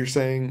maybe you're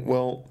saying,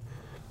 well,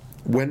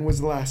 when was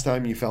the last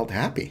time you felt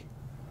happy?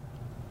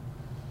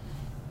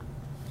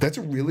 That's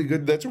a really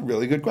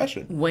good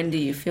question. When do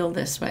you feel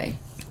this way?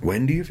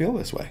 When do you feel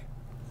this way?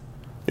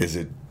 Is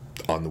it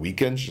on the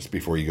weekends just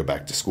before you go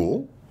back to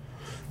school?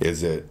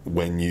 Is it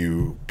when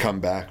you come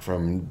back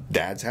from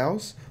dad's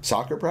house,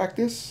 soccer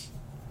practice,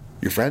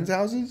 your friends'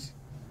 houses?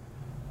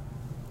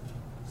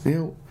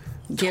 Talk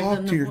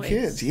to your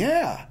kids.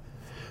 Yeah.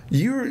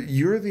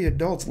 You're the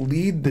adults.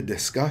 Lead the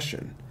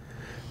discussion.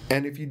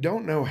 And if you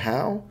don't know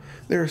how,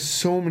 there are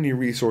so many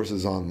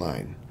resources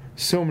online.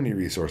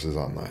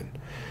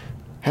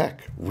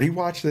 Heck,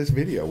 rewatch this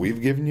video. We've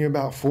given you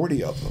about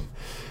 40 of them.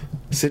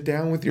 Sit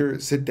down with your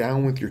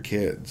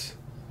kids.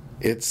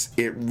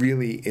 It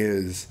really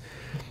is.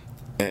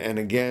 And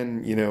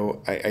again,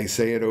 I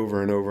say it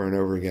over and over and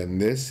over again.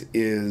 This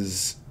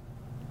is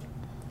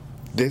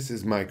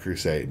my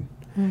crusade.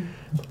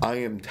 I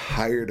am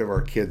tired of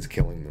our kids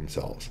killing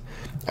themselves.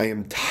 I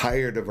am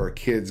tired of our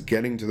kids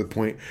getting to the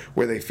point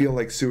where they feel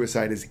like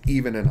suicide is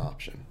even an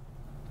option,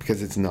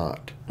 because it's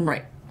not.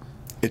 Right.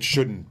 It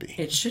shouldn't be.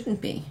 It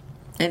shouldn't be.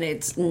 And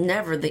it's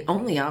never the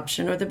only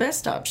option or the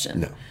best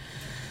option. No.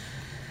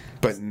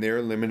 But in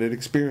their limited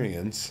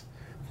experience,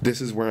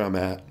 this is where I'm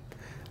at,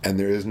 and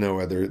there is no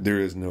other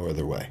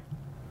way.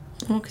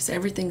 Well, because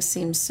everything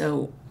seems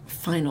so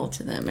final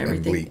to them.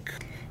 Everything. And bleak.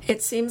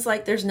 It seems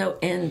like there's no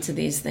end to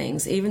these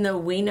things, even though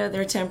we know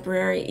they're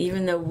temporary,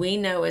 even though we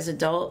know as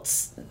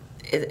adults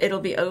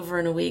it'll be over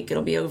in a week,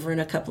 it'll be over in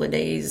a couple of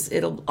days,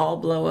 it'll all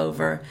blow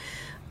over.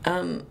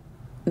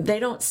 They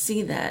don't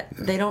see that.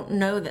 They don't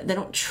know that. They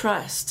don't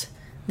trust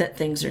that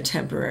things are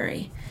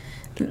temporary.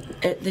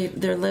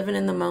 They're living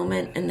in the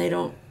moment, and they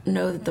don't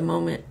know that the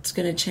moment's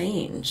going to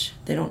change.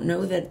 They don't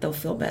know that they'll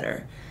feel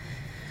better.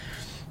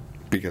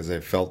 Because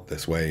they've felt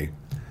this way,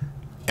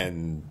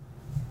 and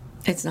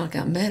it's not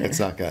gotten better. It's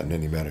not gotten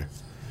any better.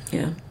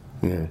 Yeah.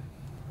 Yeah.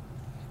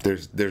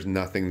 There's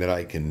nothing that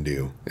I can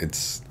do.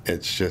 It's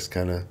just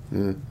kind of.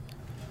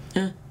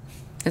 Yeah.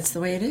 It's the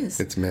way it is.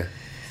 It's meh.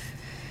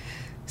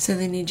 So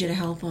they need you to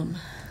help them.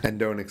 And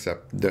don't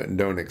accept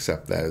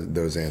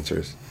those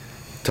answers.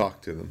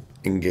 Talk to them.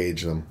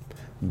 Engage them.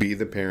 Be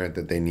the parent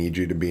that they need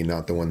you to be,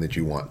 not the one that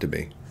you want to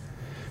be.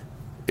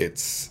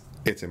 It's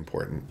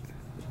important.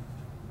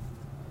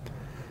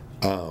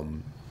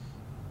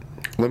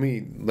 Let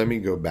me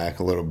go back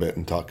a little bit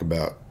and talk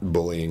about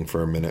bullying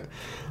for a minute.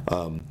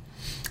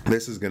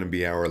 This is going to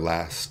be our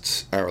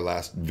last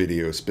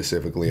video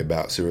specifically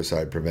about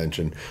suicide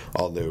prevention,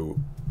 although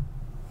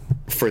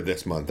for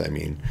this month, I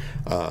mean.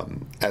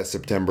 As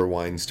September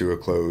winds to a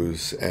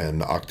close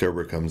and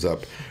October comes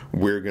up,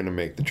 we're going to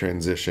make the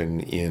transition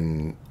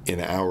in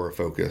our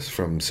focus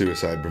from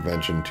suicide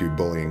prevention to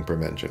bullying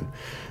prevention.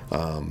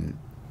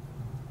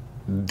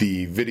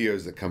 The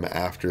videos that come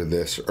after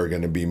this are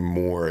going to be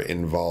more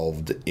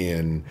involved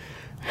in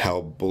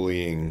how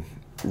bullying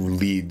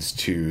leads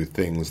to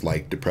things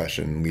like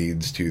depression,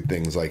 leads to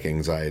things like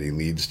anxiety,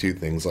 leads to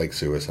things like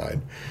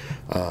suicide.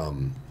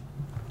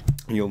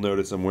 You'll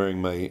notice I'm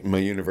wearing my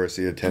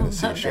University of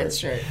Tennessee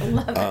shirt. I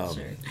love that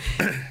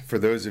shirt. For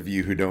those of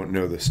you who don't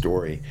know the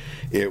story,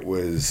 it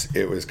was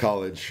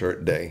college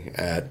shirt day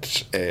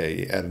at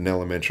an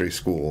elementary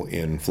school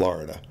in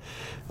Florida,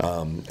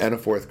 and a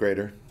fourth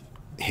grader.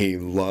 He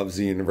loves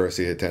the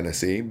University of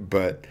Tennessee,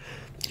 but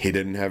he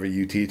didn't have a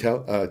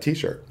UT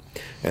t-shirt.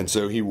 And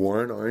so he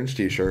wore an orange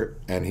t-shirt,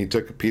 and he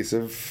took a piece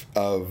of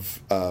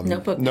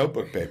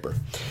notebook paper,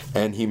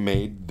 and he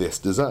made this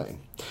design.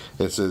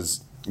 It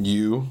says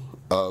U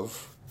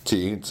of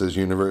T. It says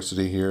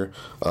University here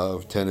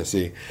of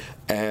Tennessee,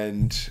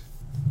 and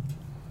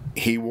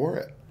he wore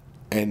it,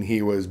 and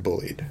he was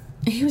bullied.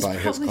 He was by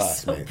his probably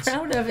classmates. So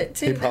proud of it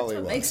too. He That's probably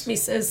what was. makes me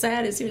so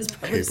sad. Is he was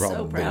probably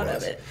so proud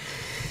of it.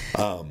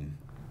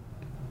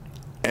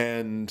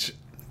 And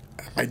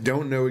I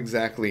don't know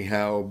exactly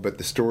how, but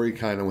the story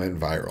kind of went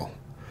viral.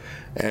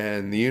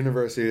 And the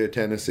University of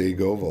Tennessee,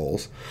 go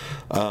Vols,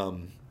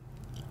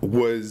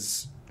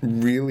 was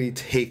really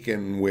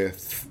taken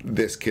with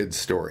this kid's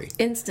story.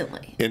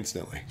 Instantly.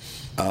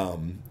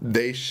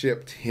 They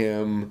shipped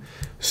him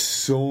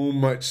so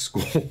much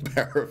school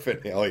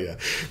paraphernalia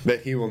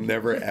that he will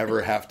never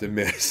ever have to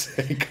miss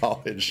a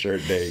college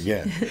shirt day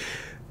again.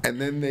 And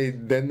then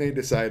they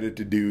decided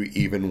to do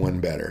even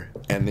one better,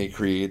 and they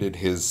created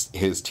his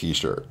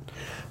t-shirt.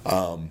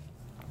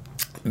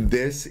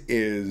 This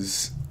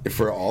is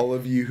for all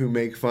of you who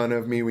make fun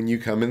of me when you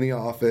come in the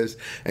office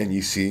and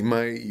you see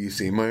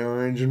my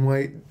orange and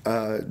white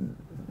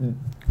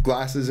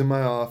glasses in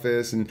my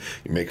office, and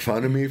you make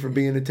fun of me for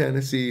being a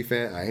Tennessee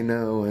fan. I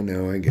know,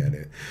 I get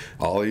it.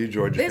 All of you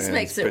Georgia fans. This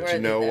makes it but worthy.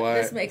 You know what?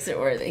 This makes it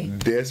worthy.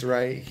 This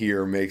right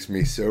here makes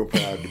me so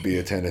proud to be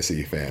a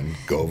Tennessee fan.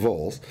 Go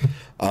Vols.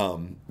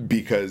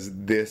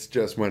 Because this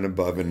just went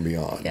above and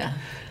beyond. Yeah.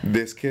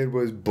 This kid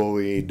was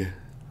bullied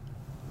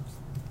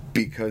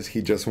because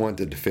he just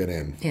wanted to fit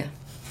in. Yeah.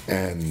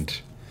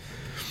 And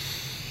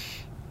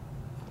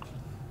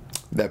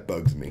that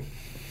bugs me.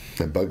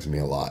 That bugs me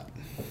a lot.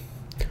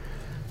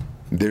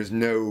 There's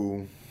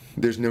no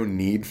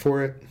need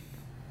for it.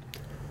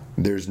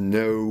 There's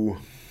no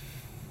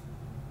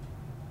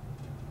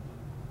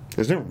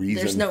reason.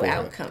 There's no for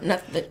outcome.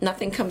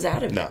 Nothing comes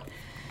out of it. No.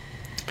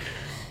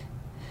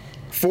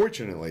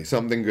 Fortunately,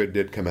 something good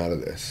did come out of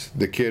this.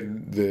 The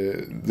kid,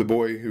 the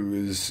boy who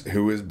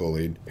is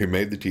bullied, who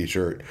made the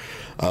T-shirt,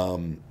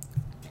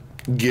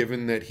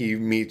 given that he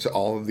meets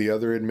all of the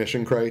other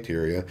admission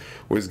criteria,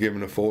 was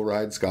given a full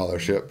ride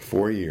scholarship,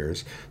 4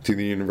 years, to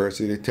the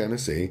University of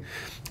Tennessee,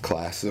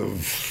 class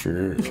of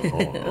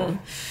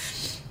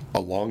a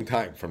long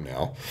time from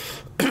now.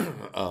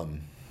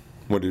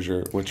 What's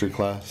your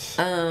class?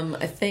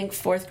 I think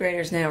fourth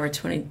graders now are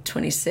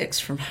 26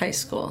 from high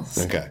school.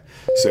 So. Okay,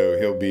 so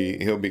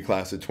he'll be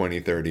class of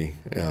 2030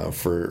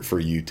 for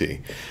UT,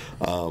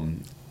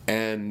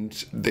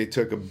 and they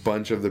took a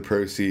bunch of the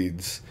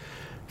proceeds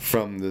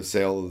from the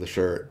sale of the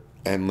shirt.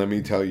 And let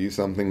me tell you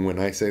something. When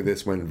I say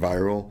this went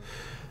viral,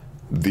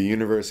 the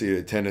University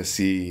of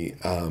Tennessee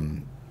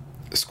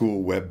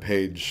school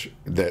webpage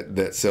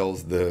that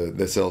sells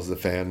the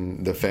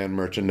fan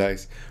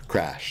merchandise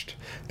crashed.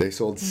 They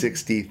sold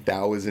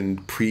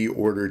 60,000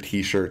 pre-order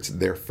T-shirts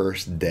their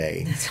first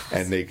day. That's awesome.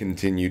 And they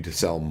continued to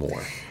sell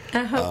more.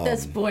 I hope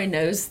this boy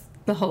knows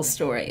the whole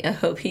story. I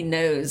hope he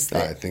knows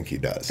that. I think he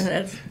does.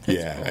 That's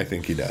yeah, cool. I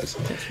think he does.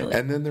 That's really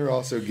and then they're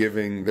also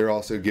giving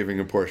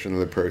a portion of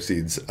the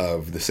proceeds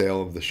of the sale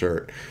of the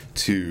shirt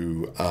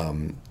to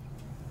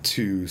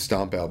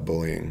stomp out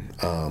bullying,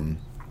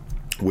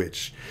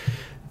 which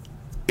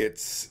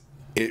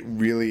it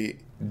really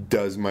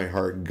does my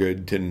heart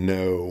good to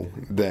know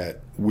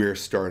that we're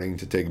starting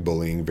to take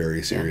bullying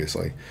very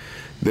seriously. Yeah.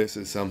 This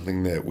is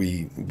something that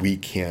we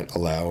can't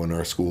allow in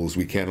our schools,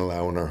 we can't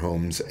allow in our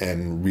homes,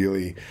 and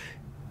really,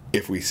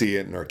 if we see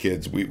it in our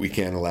kids, we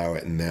can't allow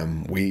it in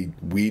them.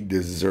 We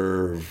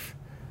deserve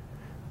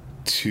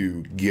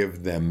to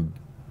give them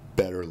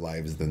better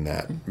lives than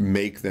that,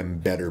 make them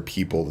better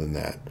people than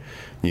that.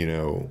 You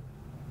know,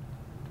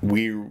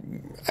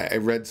 I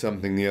read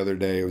something the other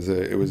day. It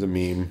was a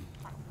meme.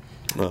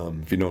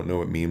 If you don't know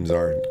what memes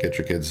are, get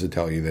your kids to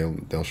tell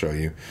you. They'll show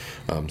you.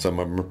 Some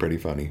of them are pretty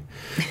funny.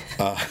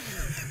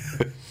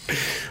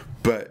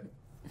 But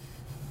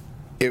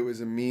it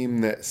was a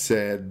meme that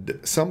said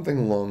something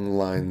along the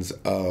lines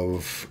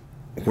of,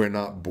 "We're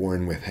not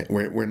born with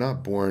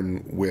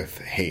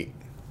hate.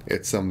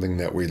 It's something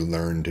that we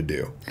learn to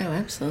do." Oh,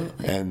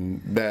 absolutely.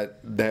 And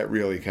that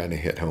really kind of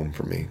hit home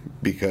for me,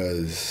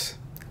 because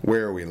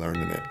where are we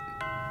learning it?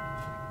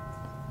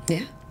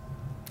 Yeah.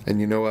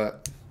 And you know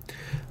what?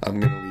 I'm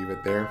going to leave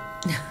it there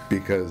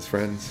because,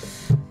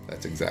 friends,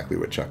 that's exactly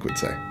what Chuck would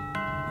say.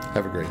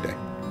 Have a great day.